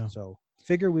 So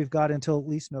figure we've got until at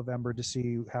least November to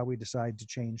see how we decide to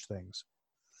change things.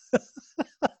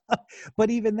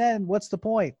 But even then, what's the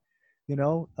point?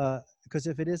 Because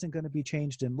if it isn't going to be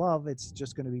changed in love, it's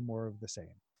just going to be more of the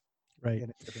same. Right. In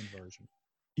a different version.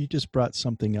 You just brought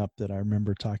something up that I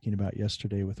remember talking about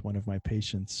yesterday with one of my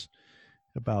patients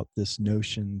about this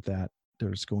notion that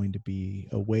there's going to be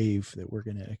a wave that we're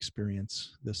going to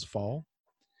experience this fall.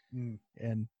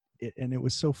 And it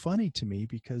was so funny to me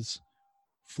because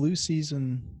flu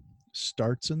season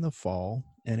starts in the fall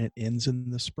and it ends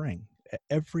in the spring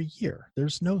every year.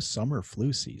 There's no summer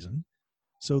flu season.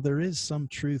 So there is some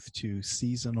truth to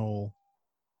seasonal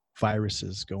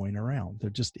viruses going around. There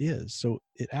just is. So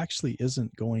it actually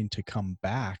isn't going to come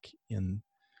back in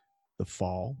the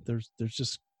fall. There's going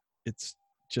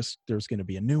to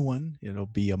be a new one. It'll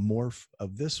be a morph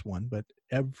of this one, but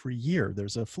every year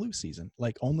there's a flu season,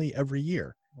 like only every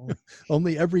year.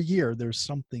 Only every year there's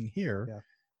something here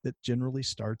that generally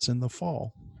starts in the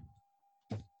fall.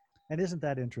 And isn't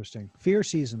that interesting? Fear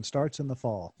season starts in the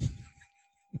fall.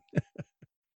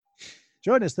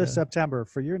 Join us this September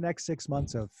for your next 6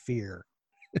 months of fear.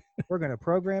 We're going to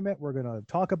program it. We're going to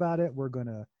talk about it. We're going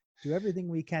to do everything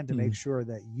we can to make sure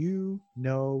that you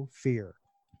know fear.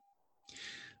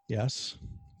 Yes.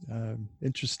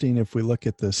 Interesting if we look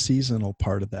at the seasonal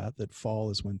part of that fall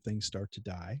is when things start to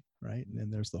die, right? And then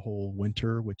there's the whole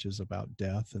winter, which is about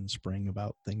death, and spring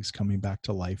about things coming back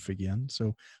to life again.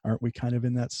 So aren't we kind of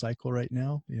in that cycle right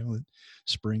now?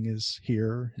 Spring is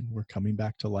here and we're coming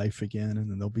back to life again, and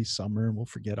then there'll be summer and we'll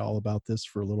forget all about this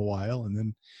for a little while. And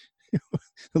then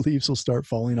the leaves will start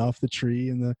falling off the tree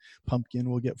and the pumpkin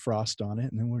will get frost on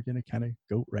it. And then we're going to kind of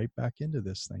go right back into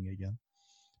this thing again.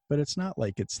 But it's not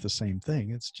like it's the same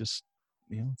thing. It's just,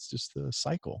 it's just the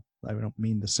cycle. I don't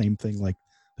mean the same thing like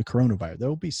the coronavirus.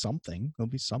 There'll be something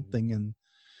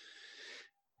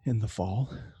in the fall,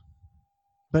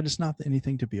 but it's not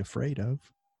anything to be afraid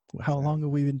of. How long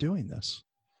have we been doing this?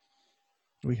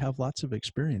 We have lots of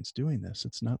experience doing this.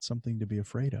 It's not something to be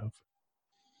afraid of.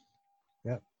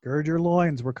 Yeah. Gird your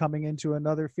loins. We're coming into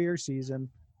another fear season.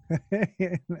 That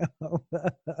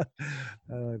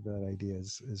idea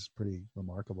is pretty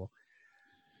remarkable.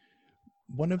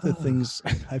 One of the things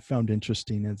I found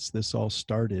interesting as this all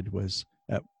started was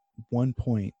at one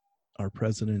point our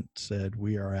president said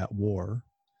we are at war.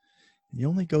 You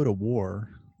only go to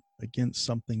war against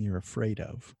something you're afraid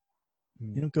of.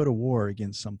 You don't go to war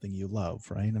against something you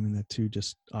love, right? I mean, the two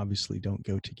just obviously don't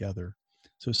go together.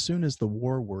 So as soon as the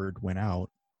war word went out,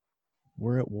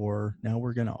 we're at war. Now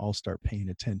we're going to all start paying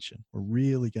attention. We're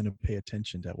really going to pay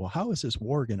attention to, well, how is this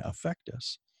war going to affect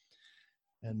us?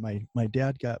 And my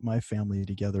dad got my family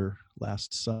together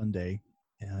last Sunday,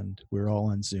 and we're all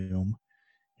on Zoom,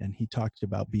 and he talked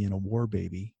about being a war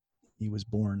baby. He was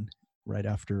born right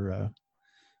after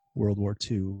World War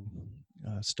II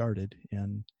started,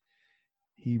 and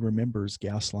he remembers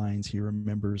gas lines. He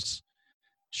remembers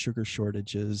sugar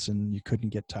shortages, and you couldn't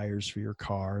get tires for your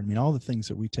car. I mean, all the things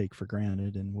that we take for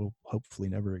granted and we'll hopefully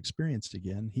never experience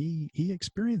again. He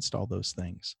experienced all those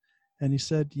things. And he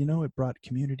said, it brought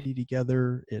community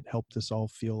together. It helped us all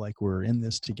feel like we're in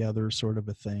this together, sort of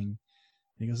a thing.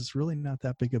 And he goes, it's really not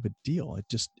that big of a deal.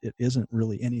 It isn't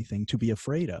really anything to be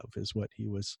afraid of, is what he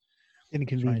was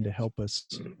trying to help us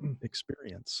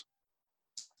experience.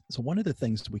 So one of the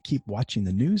things we keep watching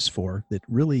the news for that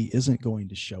really isn't going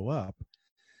to show up,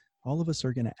 all of us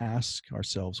are going to ask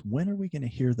ourselves, when are we going to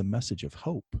hear the message of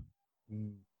hope?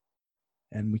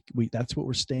 And we that's what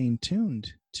we're staying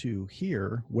tuned to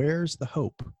here. Where's the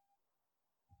hope?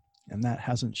 And that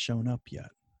hasn't shown up yet.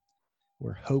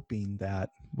 We're hoping that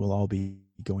we'll all be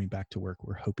going back to work.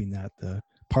 We're hoping that the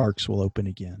parks will open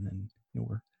again, and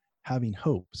we're having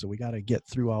hope. So we got to get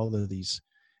through all of these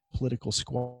political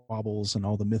squabbles and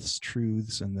all the myths,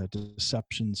 truths, and the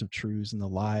deceptions of truths and the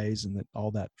lies and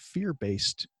all that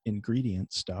fear-based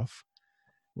ingredient stuff.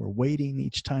 We're waiting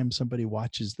each time somebody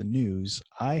watches the news.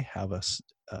 I have a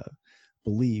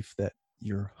belief that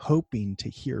you're hoping to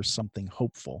hear something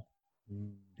hopeful.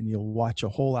 And you'll watch a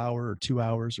whole hour or 2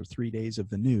 hours or 3 days of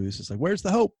the news. It's like, where's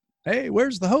the hope? Hey,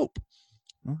 where's the hope?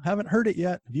 Well, haven't heard it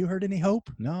yet. Have you heard any hope?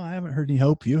 No, I haven't heard any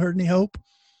hope. You heard any hope?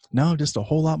 No, just a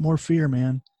whole lot more fear,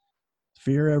 man.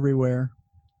 Fear everywhere.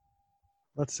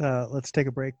 Let's take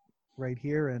a break right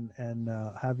here and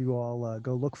have you all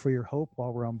go look for your hope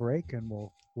while we're on break, and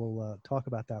we'll talk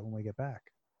about that when we get back.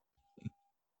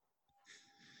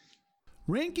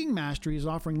 Ranking Mastery is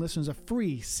offering listeners a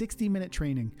free 60-minute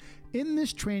training. In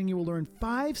this training, you will learn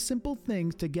 5 simple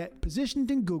things to get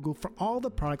positioned in Google for all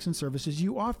the products and services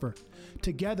you offer.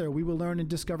 Together, we will learn and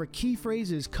discover key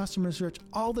phrases customers search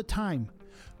all the time.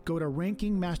 Go to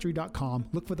rankingmastery.com,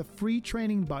 look for the free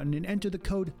training button, and enter the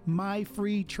code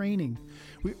MyFreeTraining.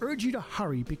 We urge you to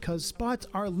hurry because spots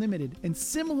are limited, and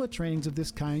similar trainings of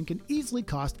this kind can easily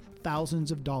cost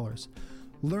thousands of dollars.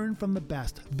 Learn from the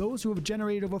best, those who have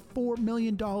generated over $4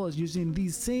 million using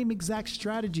these same exact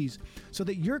strategies, so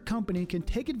that your company can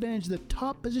take advantage of the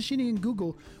top positioning in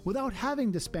Google without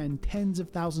having to spend tens of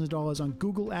thousands of dollars on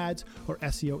Google ads or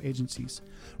SEO agencies.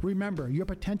 Remember, your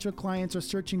potential clients are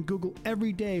searching Google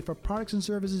every day for products and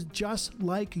services just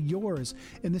like yours,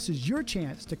 and this is your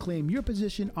chance to claim your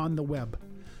position on the web.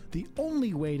 The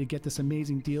only way to get this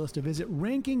amazing deal is to visit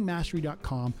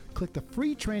rankingmastery.com, click the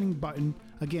free training button.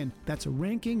 Again, that's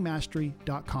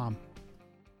rankingmastery.com.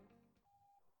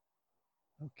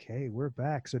 Okay, we're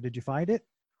back. So did you find it?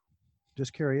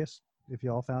 Just curious if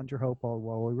you all found your hope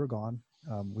while we were gone.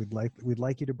 We'd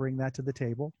like you to bring that to the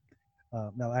table.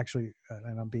 No, actually,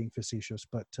 and I'm being facetious,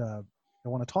 but I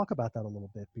want to talk about that a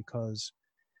little bit, because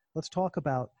let's talk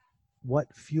about what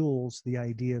fuels the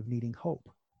idea of needing hope.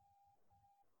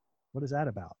 What is that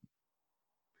about?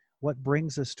 What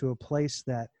brings us to a place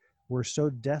that we're so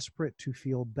desperate to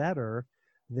feel better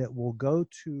that we'll go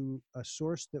to a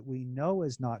source that we know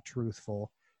is not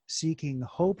truthful, seeking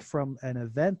hope from an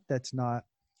event that's not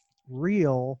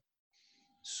real,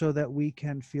 so that we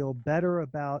can feel better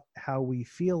about how we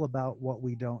feel about what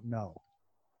we don't know?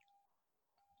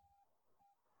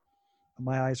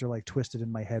 My eyes are like twisted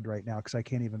in my head right now because I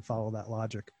can't even follow that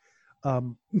logic.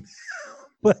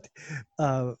 But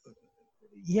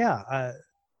yeah,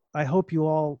 I hope you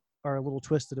all are a little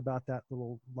twisted about that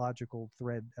little logical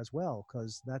thread as well,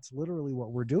 because that's literally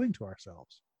what we're doing to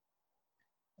ourselves.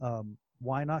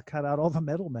 Why not cut out all the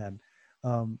middlemen?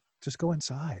 Just go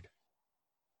inside.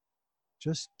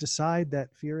 Just decide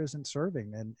that fear isn't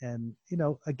serving. And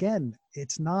again,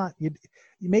 it's not,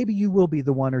 maybe you will be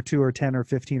the 1 or 2 or 10 or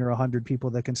 15 or 100 people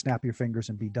that can snap your fingers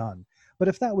and be done. But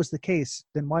if that was the case,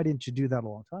 then why didn't you do that a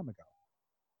long time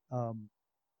ago?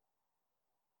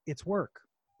 It's work.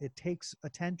 It takes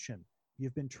attention.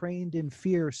 You've been trained in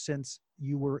fear since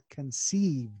you were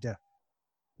conceived.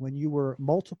 When you were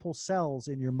multiple cells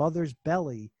in your mother's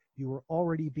belly, you were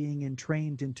already being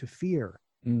entrained into fear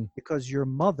because your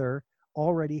mother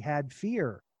already had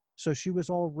fear. So she was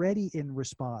already in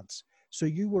response. So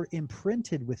you were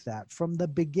imprinted with that from the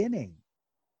beginning,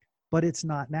 but it's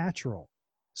not natural.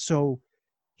 So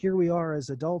here we are as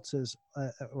adults,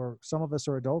 or some of us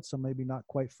are adults, some maybe not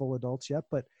quite full adults yet,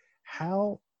 but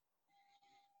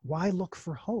why look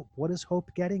for hope? What is hope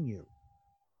getting you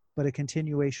but a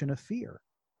continuation of fear?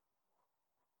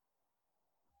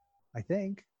 I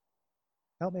think.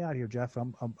 Help me out here, Jeff.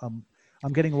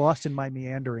 I'm getting lost in my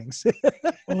meanderings.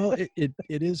 Well, it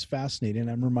is fascinating.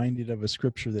 I'm reminded of a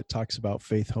scripture that talks about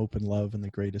faith, hope, and love, and the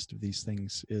greatest of these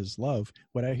things is love.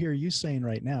 What I hear you saying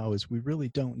right now is we really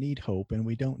don't need hope and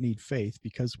we don't need faith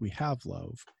because we have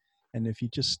love. And if you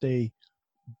just stay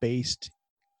based,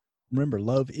 remember,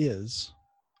 love is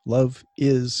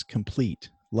complete.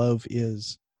 Love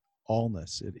is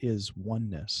allness. It is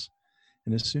oneness.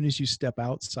 And as soon as you step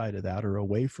outside of that or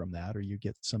away from that, or you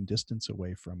get some distance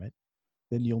away from it,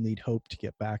 then you'll need hope to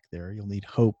get back there. You'll need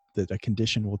hope that a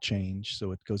condition will change.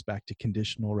 So it goes back to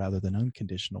conditional rather than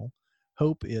unconditional.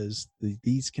 Hope is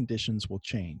these conditions will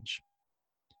change.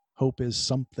 Hope is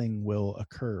something will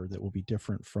occur that will be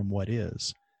different from what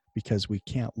is, because we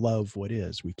can't love what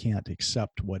is. We can't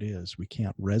accept what is. We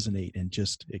can't resonate and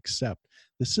just accept.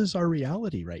 This is our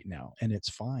reality right now, and it's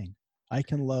fine. I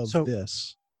can love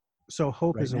this. So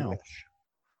hope right is a now. wish.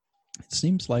 It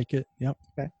seems like it. Yep.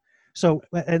 Okay. So,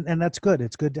 and that's good.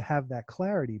 It's good to have that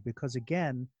clarity, because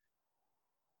again,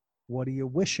 what are you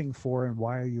wishing for and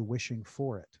why are you wishing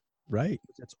for it? Right.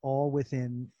 It's all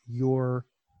within your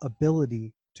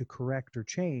ability to correct or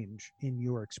change in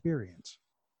your experience.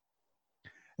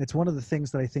 It's one of the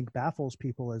things that I think baffles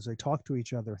people as they talk to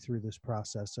each other through this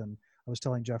process. And I was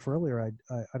telling Jeff earlier, I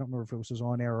don't remember if it was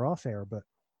on air or off air, but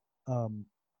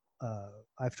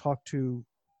I've talked to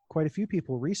quite a few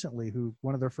people recently who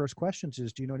one of their first questions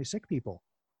is, do you know any sick people?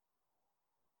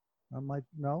 I'm like,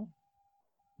 no.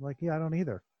 I'm like, yeah, I don't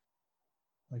either.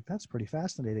 Like, that's pretty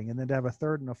fascinating. And then to have a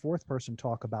third and a fourth person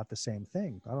talk about the same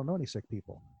thing. I don't know any sick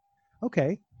people.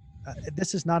 Okay.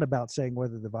 This is not about saying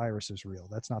whether the virus is real.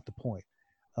 That's not the point.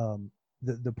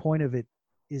 The point of it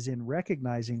is in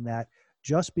recognizing that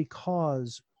just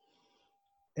because,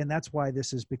 and that's why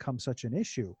this has become such an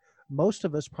issue, most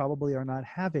of us probably are not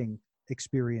having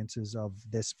experiences of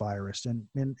this virus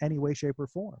in any way, shape, or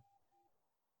form.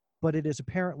 But it is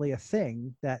apparently a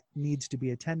thing that needs to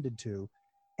be attended to.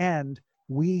 And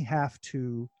we have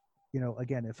to,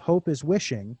 again, if hope is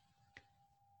wishing,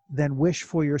 then wish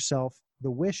for yourself.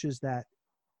 The wish is that,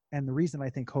 and the reason I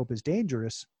think hope is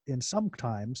dangerous in some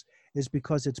times is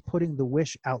because it's putting the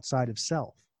wish outside of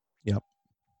self. Yep.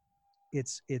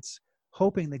 It's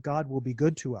hoping that God will be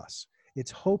good to us.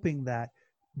 It's hoping that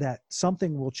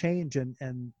something will change and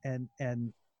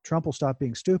Trump will stop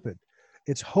being stupid.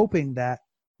 It's hoping that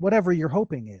whatever your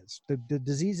hoping is, the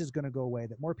disease is going to go away,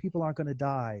 that more people aren't going to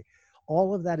die.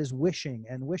 All of that is wishing,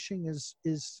 and wishing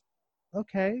is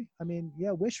okay. I mean,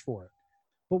 yeah, wish for it.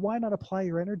 But why not apply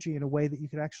your energy in a way that you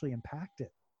could actually impact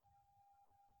it?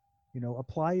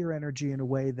 Apply your energy in a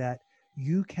way that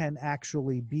you can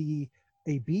actually be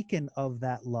a beacon of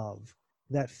that love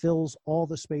that fills all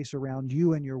the space around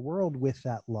you and your world with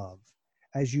that love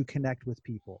as you connect with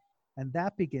people. And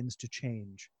that begins to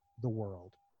change the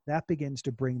world. That begins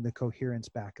to bring the coherence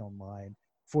back online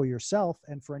for yourself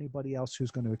and for anybody else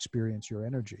who's going to experience your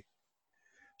energy.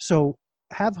 So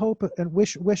have hope and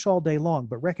wish all day long,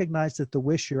 but recognize that the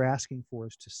wish you're asking for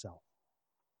is to self.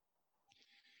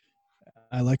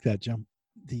 I like that, Jim.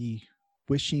 The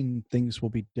wishing things will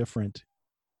be different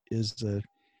is a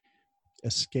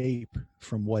escape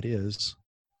from what is,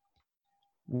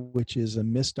 which is a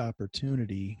missed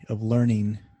opportunity of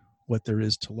learning what there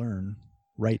is to learn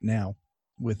right now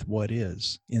with what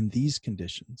is in these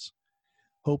conditions.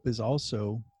 Hope is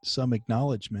also some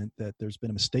acknowledgement that there's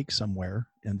been a mistake somewhere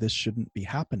and this shouldn't be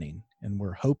happening. And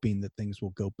we're hoping that things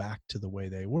will go back to the way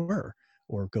they were,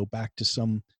 or go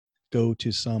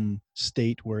to some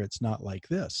state where it's not like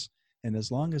this. And as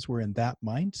long as we're in that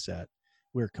mindset,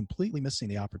 we're completely missing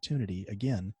the opportunity,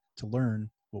 again, to learn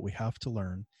what we have to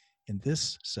learn in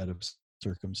this set of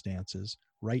circumstances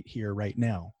right here, right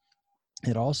now.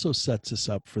 It also sets us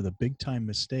up for the big time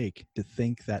mistake to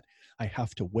think that I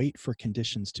have to wait for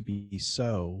conditions to be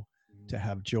so to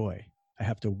have joy. I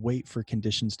have to wait for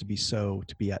conditions to be so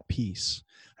to be at peace.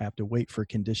 I have to wait for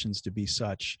conditions to be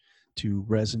such to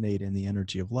resonate in the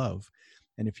energy of love.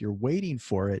 And if you're waiting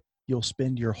for it, you'll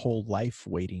spend your whole life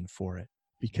waiting for it,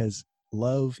 because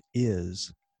love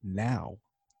is now.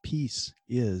 Peace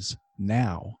is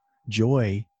now.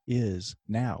 Joy is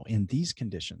now in these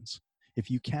conditions. If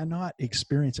you cannot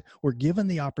experience it, we're given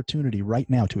the opportunity right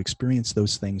now to experience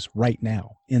those things right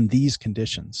now in these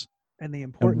conditions. And the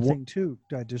important thing too,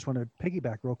 I just want to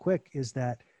piggyback real quick, is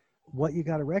that what you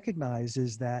got to recognize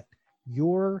is that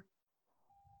you're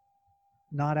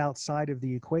not outside of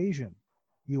the equation.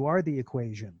 You are the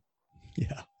equation.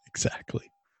 Yeah, exactly.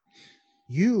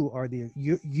 You are the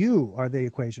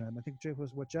equation. And I think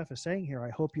what Jeff is saying here, I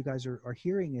hope you guys are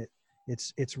hearing it.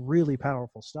 It's really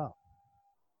powerful stuff.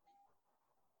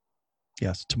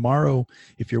 Yes. Tomorrow,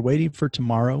 if you're waiting for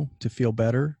tomorrow to feel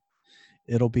better,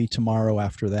 it'll be tomorrow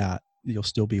after that. You'll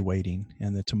still be waiting,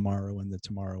 and the tomorrow and the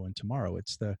tomorrow and tomorrow.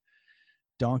 It's the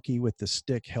donkey with the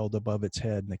stick held above its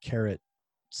head and the carrot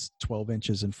 12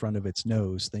 inches in front of its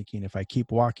nose, thinking if I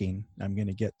keep walking, I'm going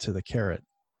to get to the carrot.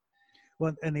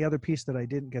 Well, and the other piece that I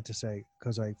didn't get to say,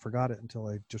 because I forgot it until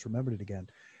I just remembered it again.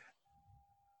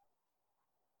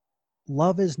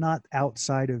 Love is not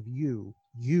outside of you.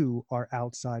 You are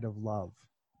outside of love.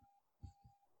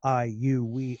 I, you,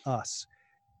 we, us.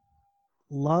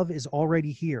 Love is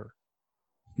already here.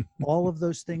 All of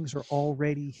those things are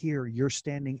already here. You're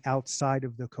standing outside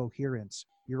of the coherence.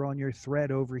 You're on your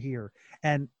thread over here.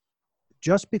 And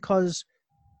just because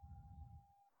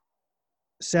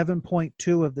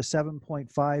 7.2 of the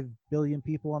 7.5 billion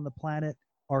people on the planet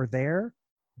are there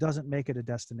doesn't make it a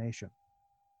destination.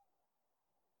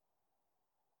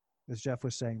 As Jeff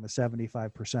was saying, the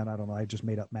 75%, I don't know, I just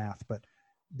made up math, but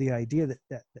the idea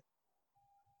that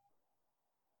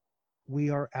we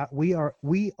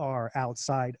are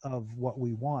outside of what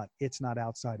we want. It's not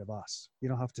outside of us. You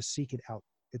don't have to seek it out.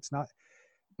 It's not.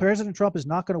 President Trump is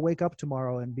not going to wake up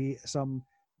tomorrow and be some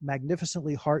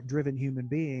magnificently heart-driven human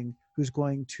being who's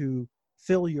going to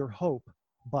fill your hope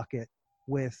bucket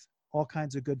with all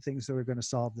kinds of good things that are going to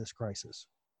solve this crisis.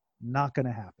 Not going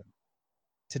to happen.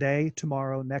 Today,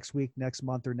 tomorrow, next week, next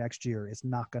month, or next year. It's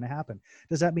not going to happen.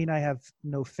 Does that mean I have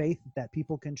no faith that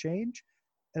people can change?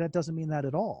 And that doesn't mean that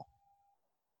at all.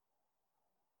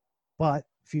 But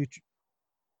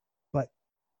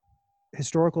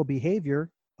historical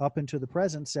behavior up into the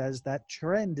present says that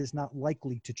trend is not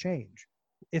likely to change.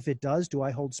 If it does, do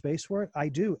I hold space for it? I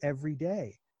do every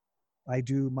day. I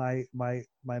do my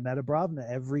Meta Bravna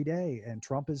every day. And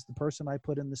Trump is the person I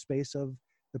put in the space of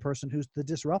the person who's the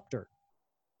disruptor.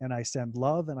 And I send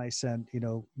love, and I send,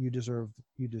 you deserve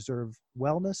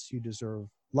wellness, you deserve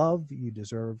love, you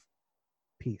deserve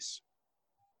peace.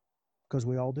 Because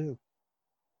we all do.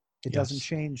 It doesn't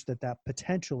change that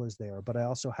potential is there, but I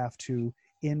also have to,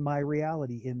 in my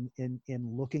reality, in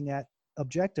looking at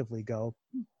objectively, go,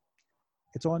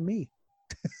 it's on me.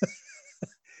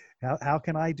 How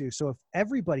can I do? So if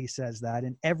everybody says that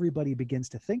and everybody begins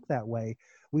to think that way,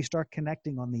 we start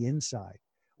connecting on the inside.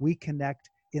 We connect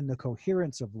in the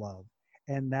coherence of love,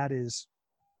 and that is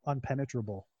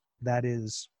unpenetrable. That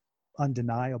is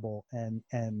undeniable, and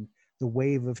the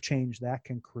wave of change that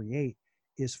can create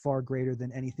is far greater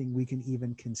than anything we can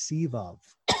even conceive of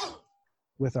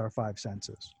with our five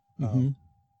senses. Mm-hmm.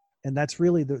 And that's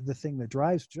really the thing that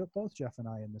drives both Jeff and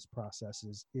I in this process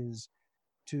is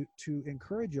to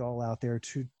encourage you all out there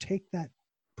to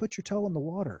put your toe in the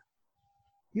water.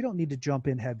 You don't need to jump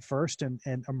in head first and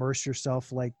immerse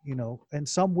yourself and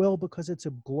some will because it's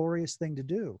a glorious thing to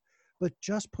do, but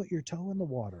just put your toe in the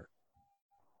water.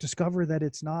 Discover that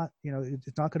it's not,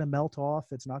 it's not going to melt off.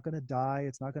 It's not going to die.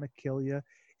 It's not going to kill you.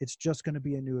 It's just going to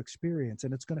be a new experience,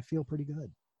 and it's going to feel pretty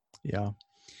good. Yeah.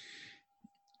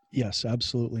 Yes,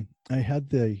 absolutely. I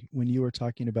had when you were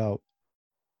talking about,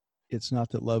 it's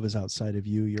not that love is outside of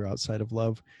you, you're outside of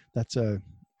love. That's a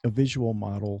visual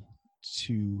model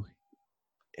to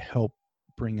help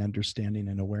bring understanding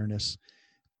and awareness.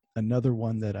 Another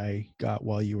one that I got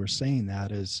while you were saying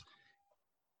that is,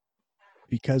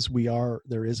 because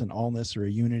there is an allness or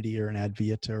a unity or an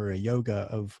Advaita or a yoga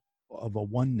of a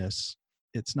oneness,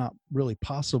 it's not really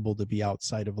possible to be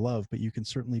outside of love, but you can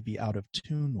certainly be out of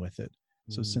tune with it.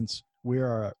 Mm-hmm. So since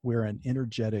we're an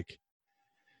energetic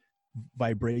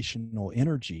vibrational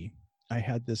energy, I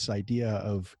had this idea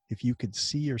of, if you could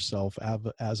see yourself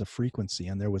as a frequency,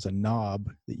 and there was a knob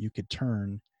that you could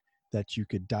turn, that you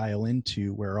could dial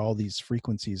into, where all these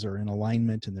frequencies are in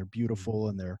alignment and they're beautiful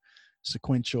and they're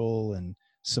sequential and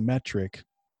symmetric,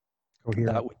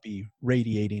 that would be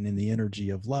radiating in the energy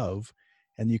of love.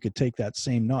 And you could take that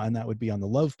same knob, and that would be on the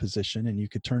love position, and you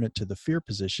could turn it to the fear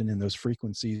position, and those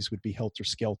frequencies would be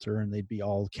helter-skelter, and they'd be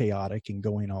all chaotic and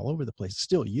going all over the place.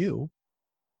 Still you.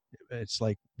 It's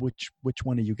like, which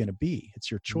one are you going to be? It's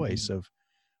your choice of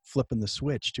flipping the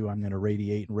switch to, I'm going to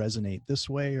radiate and resonate this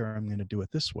way, or I'm going to do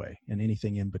it this way, and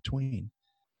anything in between.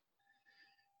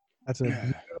 That's a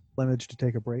beautiful image to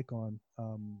take a break on.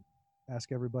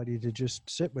 Ask everybody to just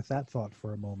sit with that thought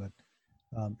for a moment.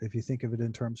 If you think of it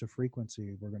in terms of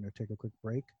frequency, we're going to take a quick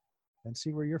break and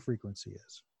see where your frequency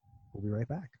is. We'll be right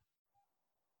back.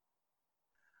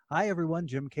 Hi, everyone.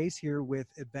 Jim Case here with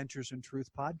Adventures in Truth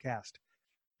podcast.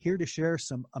 Here to share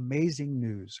some amazing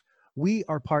news. We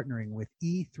are partnering with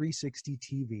E360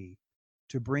 TV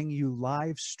to bring you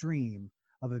live stream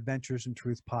of Adventures in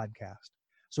Truth podcast.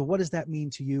 So what does that mean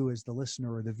to you as the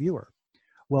listener or the viewer?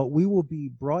 Well, we will be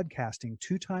broadcasting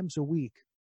 2 times a week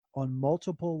on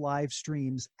multiple live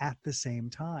streams at the same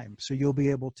time. So you'll be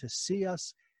able to see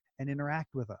us and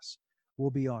interact with us.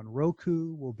 We'll be on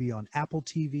Roku, we'll be on Apple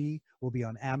TV, we'll be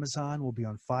on Amazon, we'll be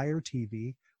on Fire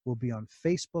TV, we'll be on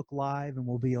Facebook Live, and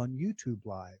we'll be on YouTube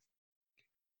Live.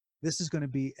 This is going to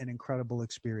be an incredible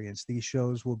experience. These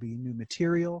shows will be new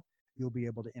material. You'll be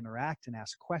able to interact and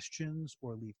ask questions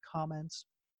or leave comments.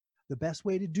 The best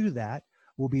way to do that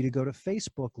will be to go to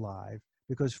Facebook Live,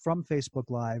 because from Facebook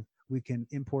Live, we can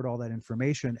import all that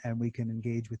information and we can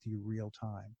engage with you real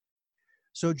time.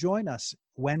 So join us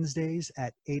Wednesdays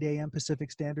at 8 a.m. Pacific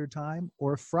Standard Time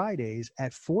or Fridays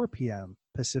at 4 p.m.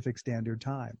 Pacific Standard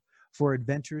Time for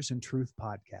Adventures in Truth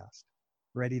podcast.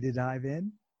 Ready to dive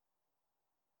in?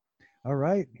 All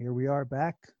right, here we are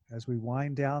back as we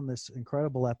wind down this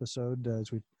incredible episode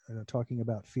as we talking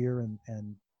about fear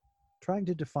and trying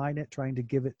to define it, trying to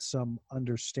give it some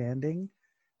understanding,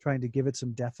 trying to give it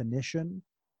some definition,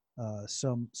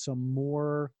 some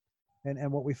more.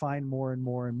 And what we find more and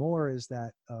more and more is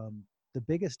that the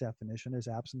biggest definition is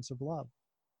absence of love.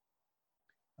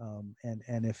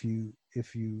 And if you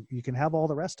can have all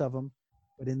the rest of them,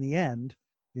 but in the end,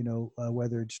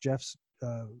 whether it's Jeff's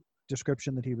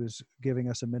description that he was giving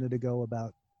us a minute ago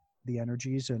about the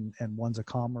energies, and one's a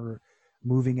calmer,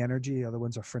 moving energy, the other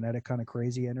one's a frenetic kind of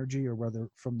crazy energy, or whether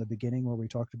from the beginning where we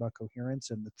talked about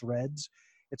coherence and the threads,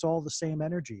 it's all the same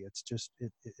energy. It's just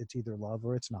it's either love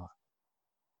or it's not.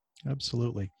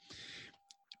 Absolutely.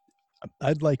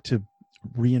 I'd like to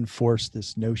reinforce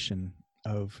this notion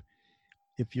of,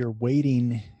 if you're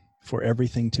waiting for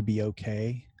everything to be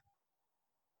okay,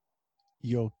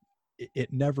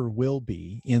 it never will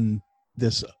be in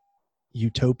this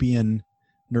utopian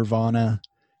nirvana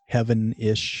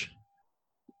heaven-ish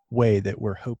way that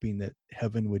we're hoping that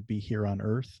heaven would be here on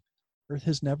earth. Earth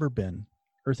has never been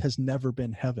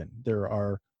heaven. There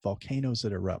are volcanoes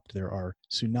that erupt. There are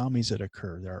tsunamis that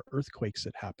occur. There are earthquakes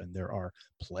that happen. There are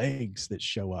plagues that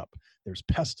show up. There's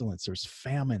pestilence. There's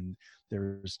famine.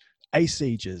 There's ice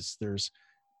ages. There's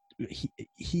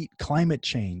heat, climate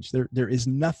change. There is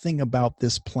nothing about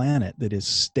this planet that is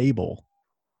stable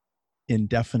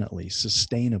indefinitely,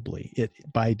 sustainably. It,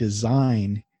 by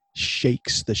design,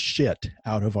 shakes the shit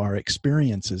out of our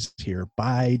experiences here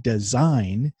by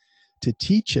design, to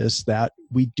teach us that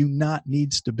we do not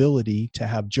need stability to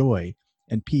have joy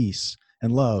and peace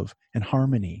and love and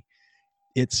harmony.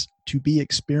 It's to be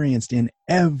experienced in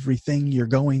everything you're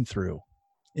going through,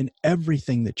 in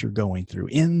everything that you're going through,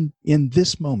 in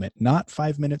this moment, not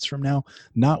 5 minutes from now,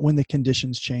 not when the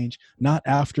conditions change, not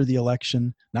after the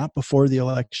election, not before the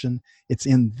election. It's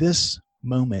in this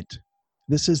moment.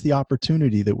 This is the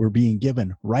opportunity that we're being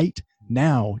given right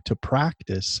now to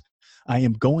practice. I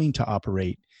am going to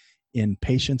operate in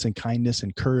patience and kindness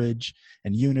and courage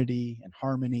and unity and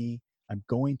harmony. I'm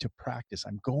going to practice.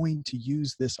 I'm going to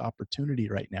use this opportunity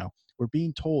right now. We're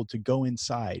being told to go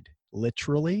inside,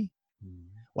 literally.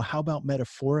 Well, how about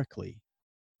metaphorically?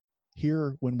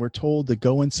 Here, when we're told to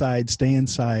go inside, stay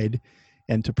inside,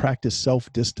 and to practice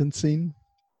self-distancing,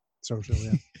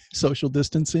 social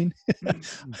distancing.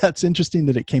 That's interesting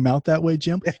that it came out that way,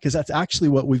 Jim, because that's actually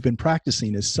what we've been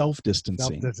practicing, is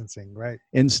self-distancing. Self-distancing, right.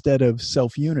 Instead of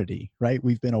self-unity, right?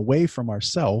 We've been away from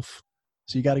ourself.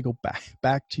 So you got to go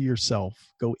back to yourself.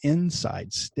 Go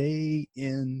inside, stay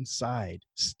inside,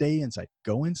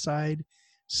 go inside,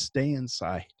 stay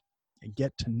inside, and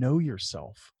get to know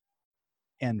yourself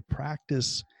and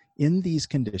practice in these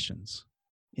conditions.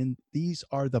 These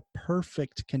are the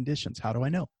perfect conditions. How do I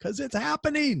know? Because it's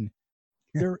happening.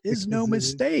 There is no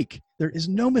mistake. There is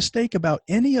no mistake about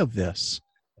any of this.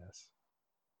 Yes.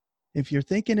 If you're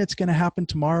thinking it's going to happen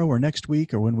tomorrow or next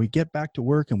week, or when we get back to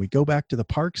work and we go back to the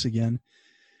parks again,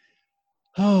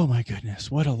 oh my goodness,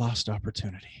 what a lost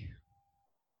opportunity.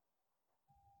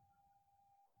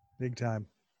 Big time.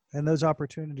 And this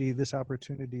opportunity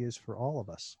is for all of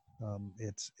us.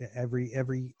 It's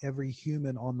every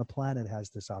human on the planet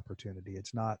has this opportunity.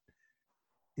 It's not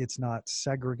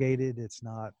segregated. It's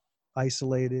not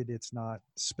isolated. It's not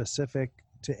specific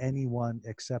to anyone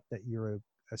except that you're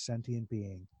a sentient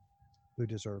being who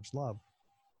deserves love.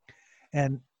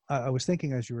 And I was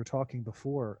thinking as you were talking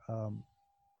before,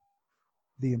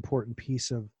 the important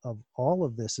piece of all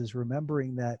of this is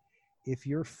remembering that if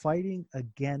you're fighting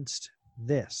against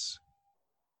this,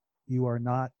 you are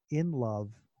not in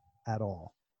love at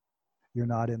all. You're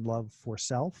not in love for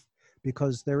self,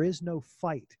 because there is no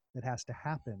fight that has to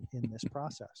happen in this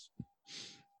process.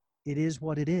 It is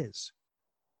what it is.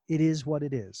 It is what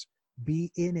it is.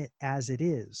 Be in it as it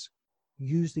is.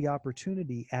 Use the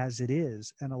opportunity as it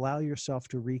is and allow yourself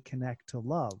to reconnect to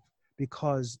love,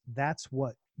 because that's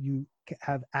what you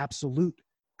have absolute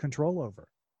control over.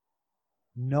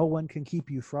 No one can keep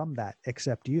you from that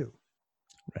except you.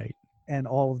 Right. And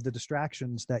all of the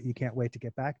distractions that you can't wait to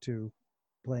get back to,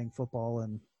 playing football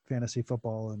and fantasy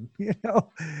football, and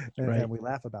and we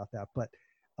laugh about that, but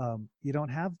you don't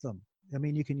have them. I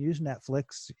mean, you can use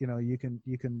Netflix,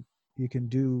 you can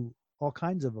do all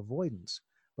kinds of avoidance,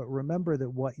 but remember that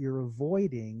what you're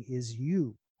avoiding is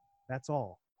you. That's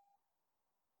all.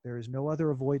 There is no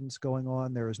other avoidance going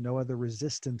on. There is no other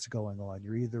resistance going on.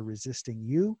 You're either resisting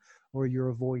you or you're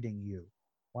avoiding you.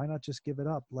 Why not just give it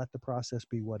up? Let the process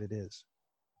be what it is.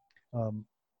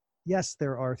 Yes,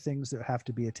 there are things that have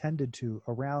to be attended to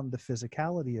around the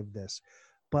physicality of this,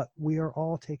 but we are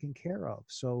all taken care of.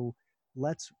 So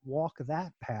let's walk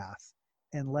that path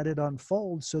and let it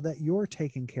unfold so that you're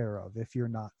taken care of if you're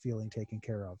not feeling taken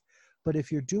care of. But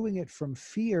if you're doing it from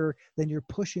fear, then you're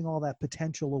pushing all that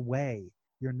potential away.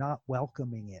 You're not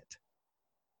welcoming it.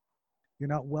 You're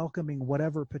not welcoming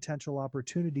whatever potential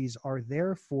opportunities are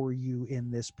there for you in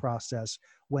this process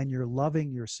when you're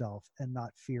loving yourself and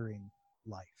not fearing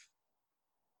life.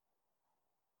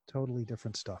 Totally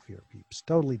different stuff here, peeps.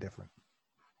 Totally different.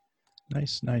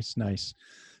 Nice, nice, nice.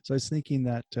 So I was thinking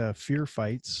that fear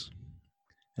fights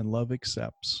and love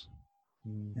accepts.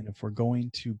 And if we're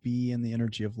going to be in the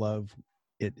energy of love,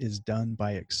 it is done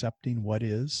by accepting what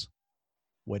is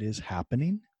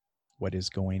happening, what is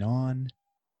going on,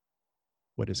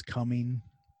 what is coming,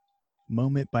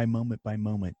 moment by moment by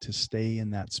moment, to stay in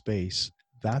that space.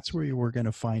 That's where we're going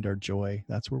to find our joy.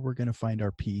 That's where we're going to find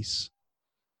our peace.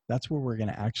 That's where we're going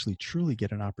to actually truly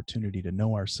get an opportunity to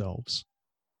know ourselves.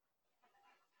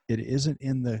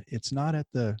 It's not at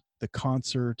the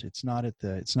concert. It's not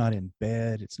in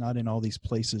bed. It's not in all these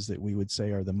places that we would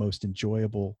say are the most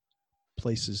enjoyable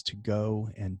places to go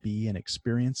and be and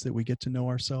experience that we get to know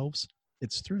ourselves.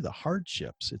 It's through the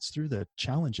hardships. It's through the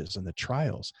challenges and the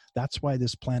trials. That's why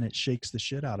this planet shakes the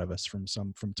shit out of us from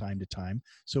time to time,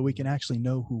 so we can actually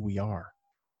know who we are.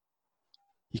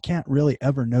 You can't really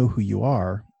ever know who you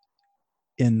are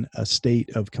in a state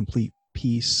of complete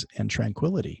peace and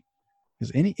tranquility,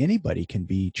 because anybody can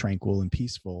be tranquil and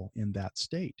peaceful in that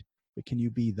state. But can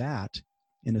you be that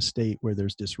in a state where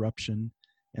there's disruption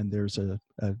and there's a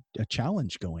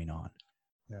challenge going on?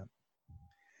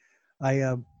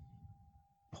 Yeah.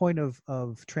 Point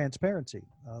of transparency.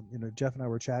 Jeff and I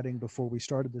were chatting before we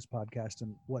started this podcast,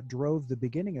 and what drove the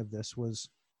beginning of this was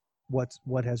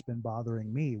what has been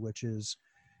bothering me, which is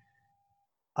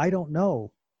I don't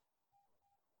know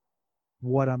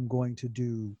what I'm going to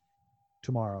do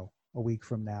tomorrow, a week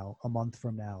from now, a month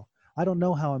from now. I don't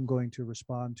know how I'm going to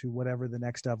respond to whatever the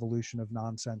next evolution of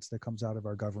nonsense that comes out of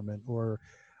our government, or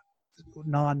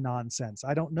non-nonsense.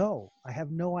 I don't know. I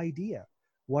have no idea.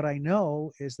 What I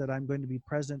know is that I'm going to be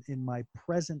present in my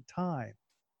present time.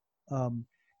 And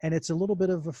it's a little bit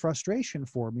of a frustration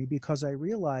for me, because I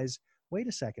realize, wait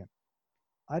a second,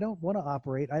 I don't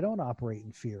operate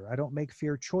in fear. I don't make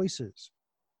fear choices.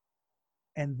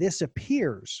 And this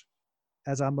appears,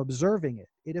 as I'm observing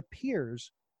it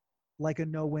appears like a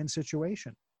no-win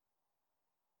situation.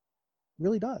 It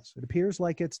really does. It appears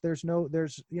like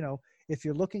if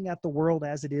you're looking at the world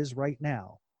as it is right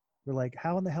now, we're like,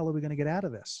 how in the hell are we going to get out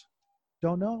of this?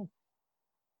 Don't know.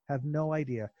 Have no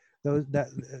idea. That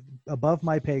above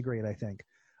my pay grade, I think.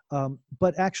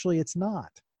 But actually it's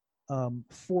not.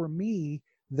 For me,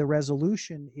 the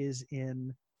resolution is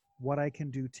in what I can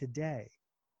do today.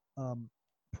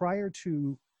 Prior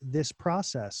to this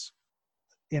process,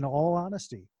 in all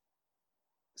honesty,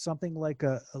 something like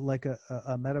a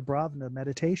Metta Bhavana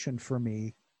meditation for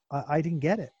me, I didn't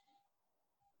get it.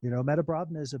 Metta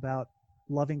Bhavana is about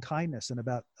loving kindness and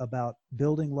about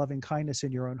building loving kindness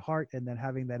in your own heart, and then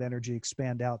having that energy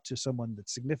expand out to someone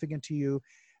that's significant to you,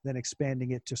 then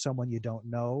expanding it to someone you don't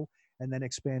know, and then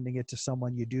expanding it to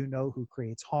someone you do know who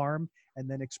creates harm, and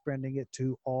then expanding it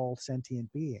to all sentient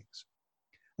beings.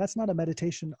 That's not a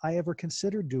meditation I ever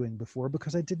considered doing before,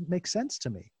 because it didn't make sense to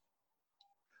me.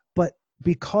 But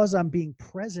because I'm being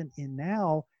present in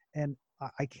now, and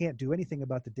I can't do anything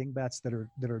about the dingbats that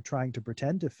are trying to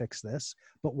pretend to fix this,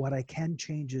 but what I can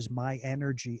change is my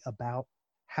energy about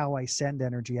how I send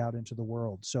energy out into the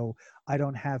world. So I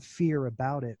don't have fear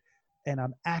about it, and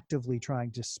I'm actively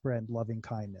trying to spread loving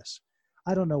kindness.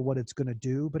 I don't know what it's going to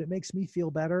do, but it makes me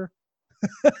feel better.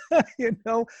 I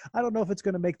don't know if it's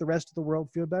going to make the rest of the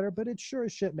world feel better, but it sure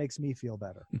as shit makes me feel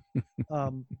better.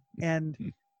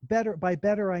 And better, by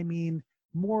better, I mean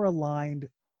more aligned,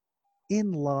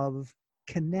 in love,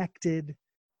 connected,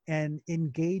 and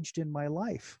engaged in my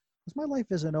life. Because my life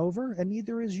isn't over, and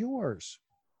neither is yours.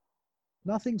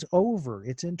 Nothing's over.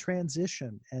 It's in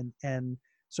transition. And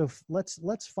so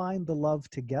let's find the love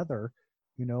together.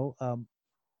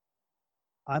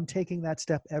 I'm taking that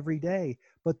step every day,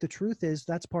 but the truth is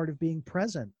that's part of being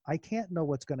present. I can't know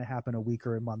what's going to happen a week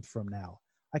or a month from now.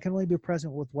 I can only be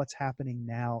present with what's happening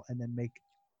now, and then make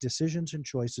decisions and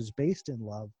choices based in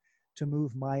love to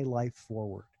move my life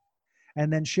forward,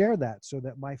 and then share that so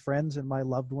that my friends and my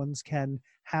loved ones can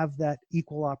have that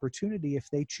equal opportunity if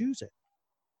they choose it.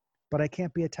 But I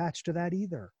can't be attached to that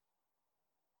either.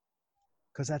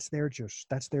 because that's their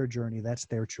journey, that's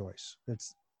their choice,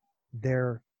 that's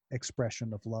their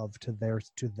expression of love to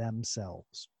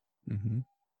themselves. Mm-hmm.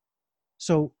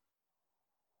 So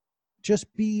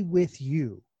just be with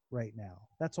you right now.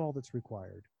 That's all that's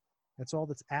required. That's all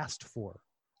that's asked for.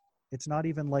 It's not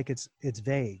even like it's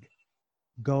vague.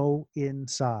 Go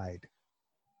inside.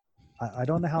 I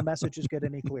don't know how messages get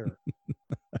any clearer.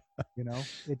 You know,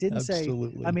 it didn't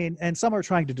Absolutely. say, I mean, and some are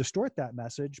trying to distort that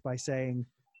message by saying,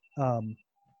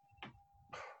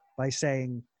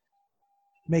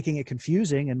 making it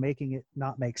confusing and making it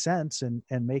not make sense and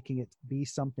making it be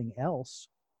something else.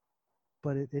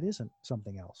 But it isn't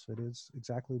something else. It is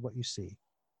exactly what you see.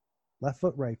 Left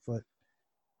foot, right foot.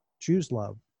 Choose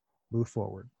love. Move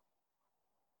forward.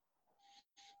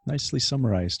 Nicely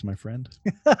summarized, my friend.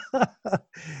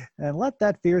 And let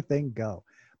that fear thing go.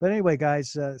 But anyway,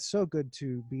 guys, so good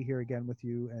to be here again with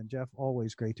you. And Jeff,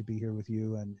 always great to be here with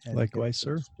you and Likewise,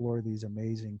 sir. Explore these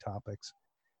amazing topics.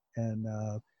 And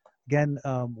again,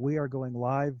 we are going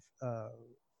live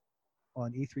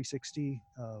on E360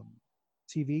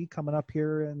 TV coming up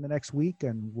here in the next week,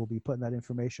 and we'll be putting that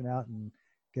information out and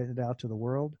getting it out to the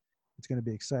world. It's going to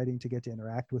be exciting to get to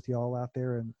interact with y'all out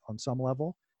there and on some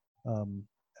level, to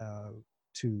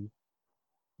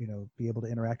be able to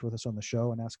interact with us on the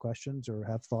show and ask questions or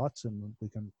have thoughts, and we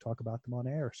can talk about them on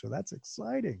air. So that's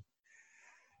exciting.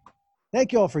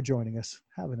 Thank you all for joining us.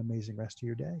 Have an amazing rest of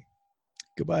your day.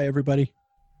 Goodbye, everybody.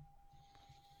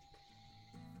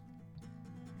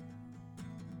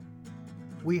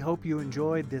 We hope you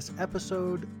enjoyed this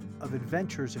episode of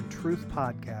Adventures in Truth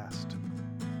podcast.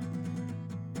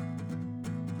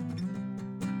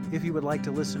 If you would like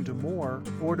to listen to more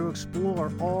or to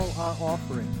explore all our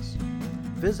offerings,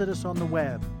 visit us on the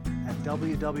web at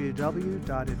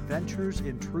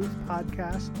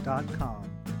www.adventuresintruthpodcast.com.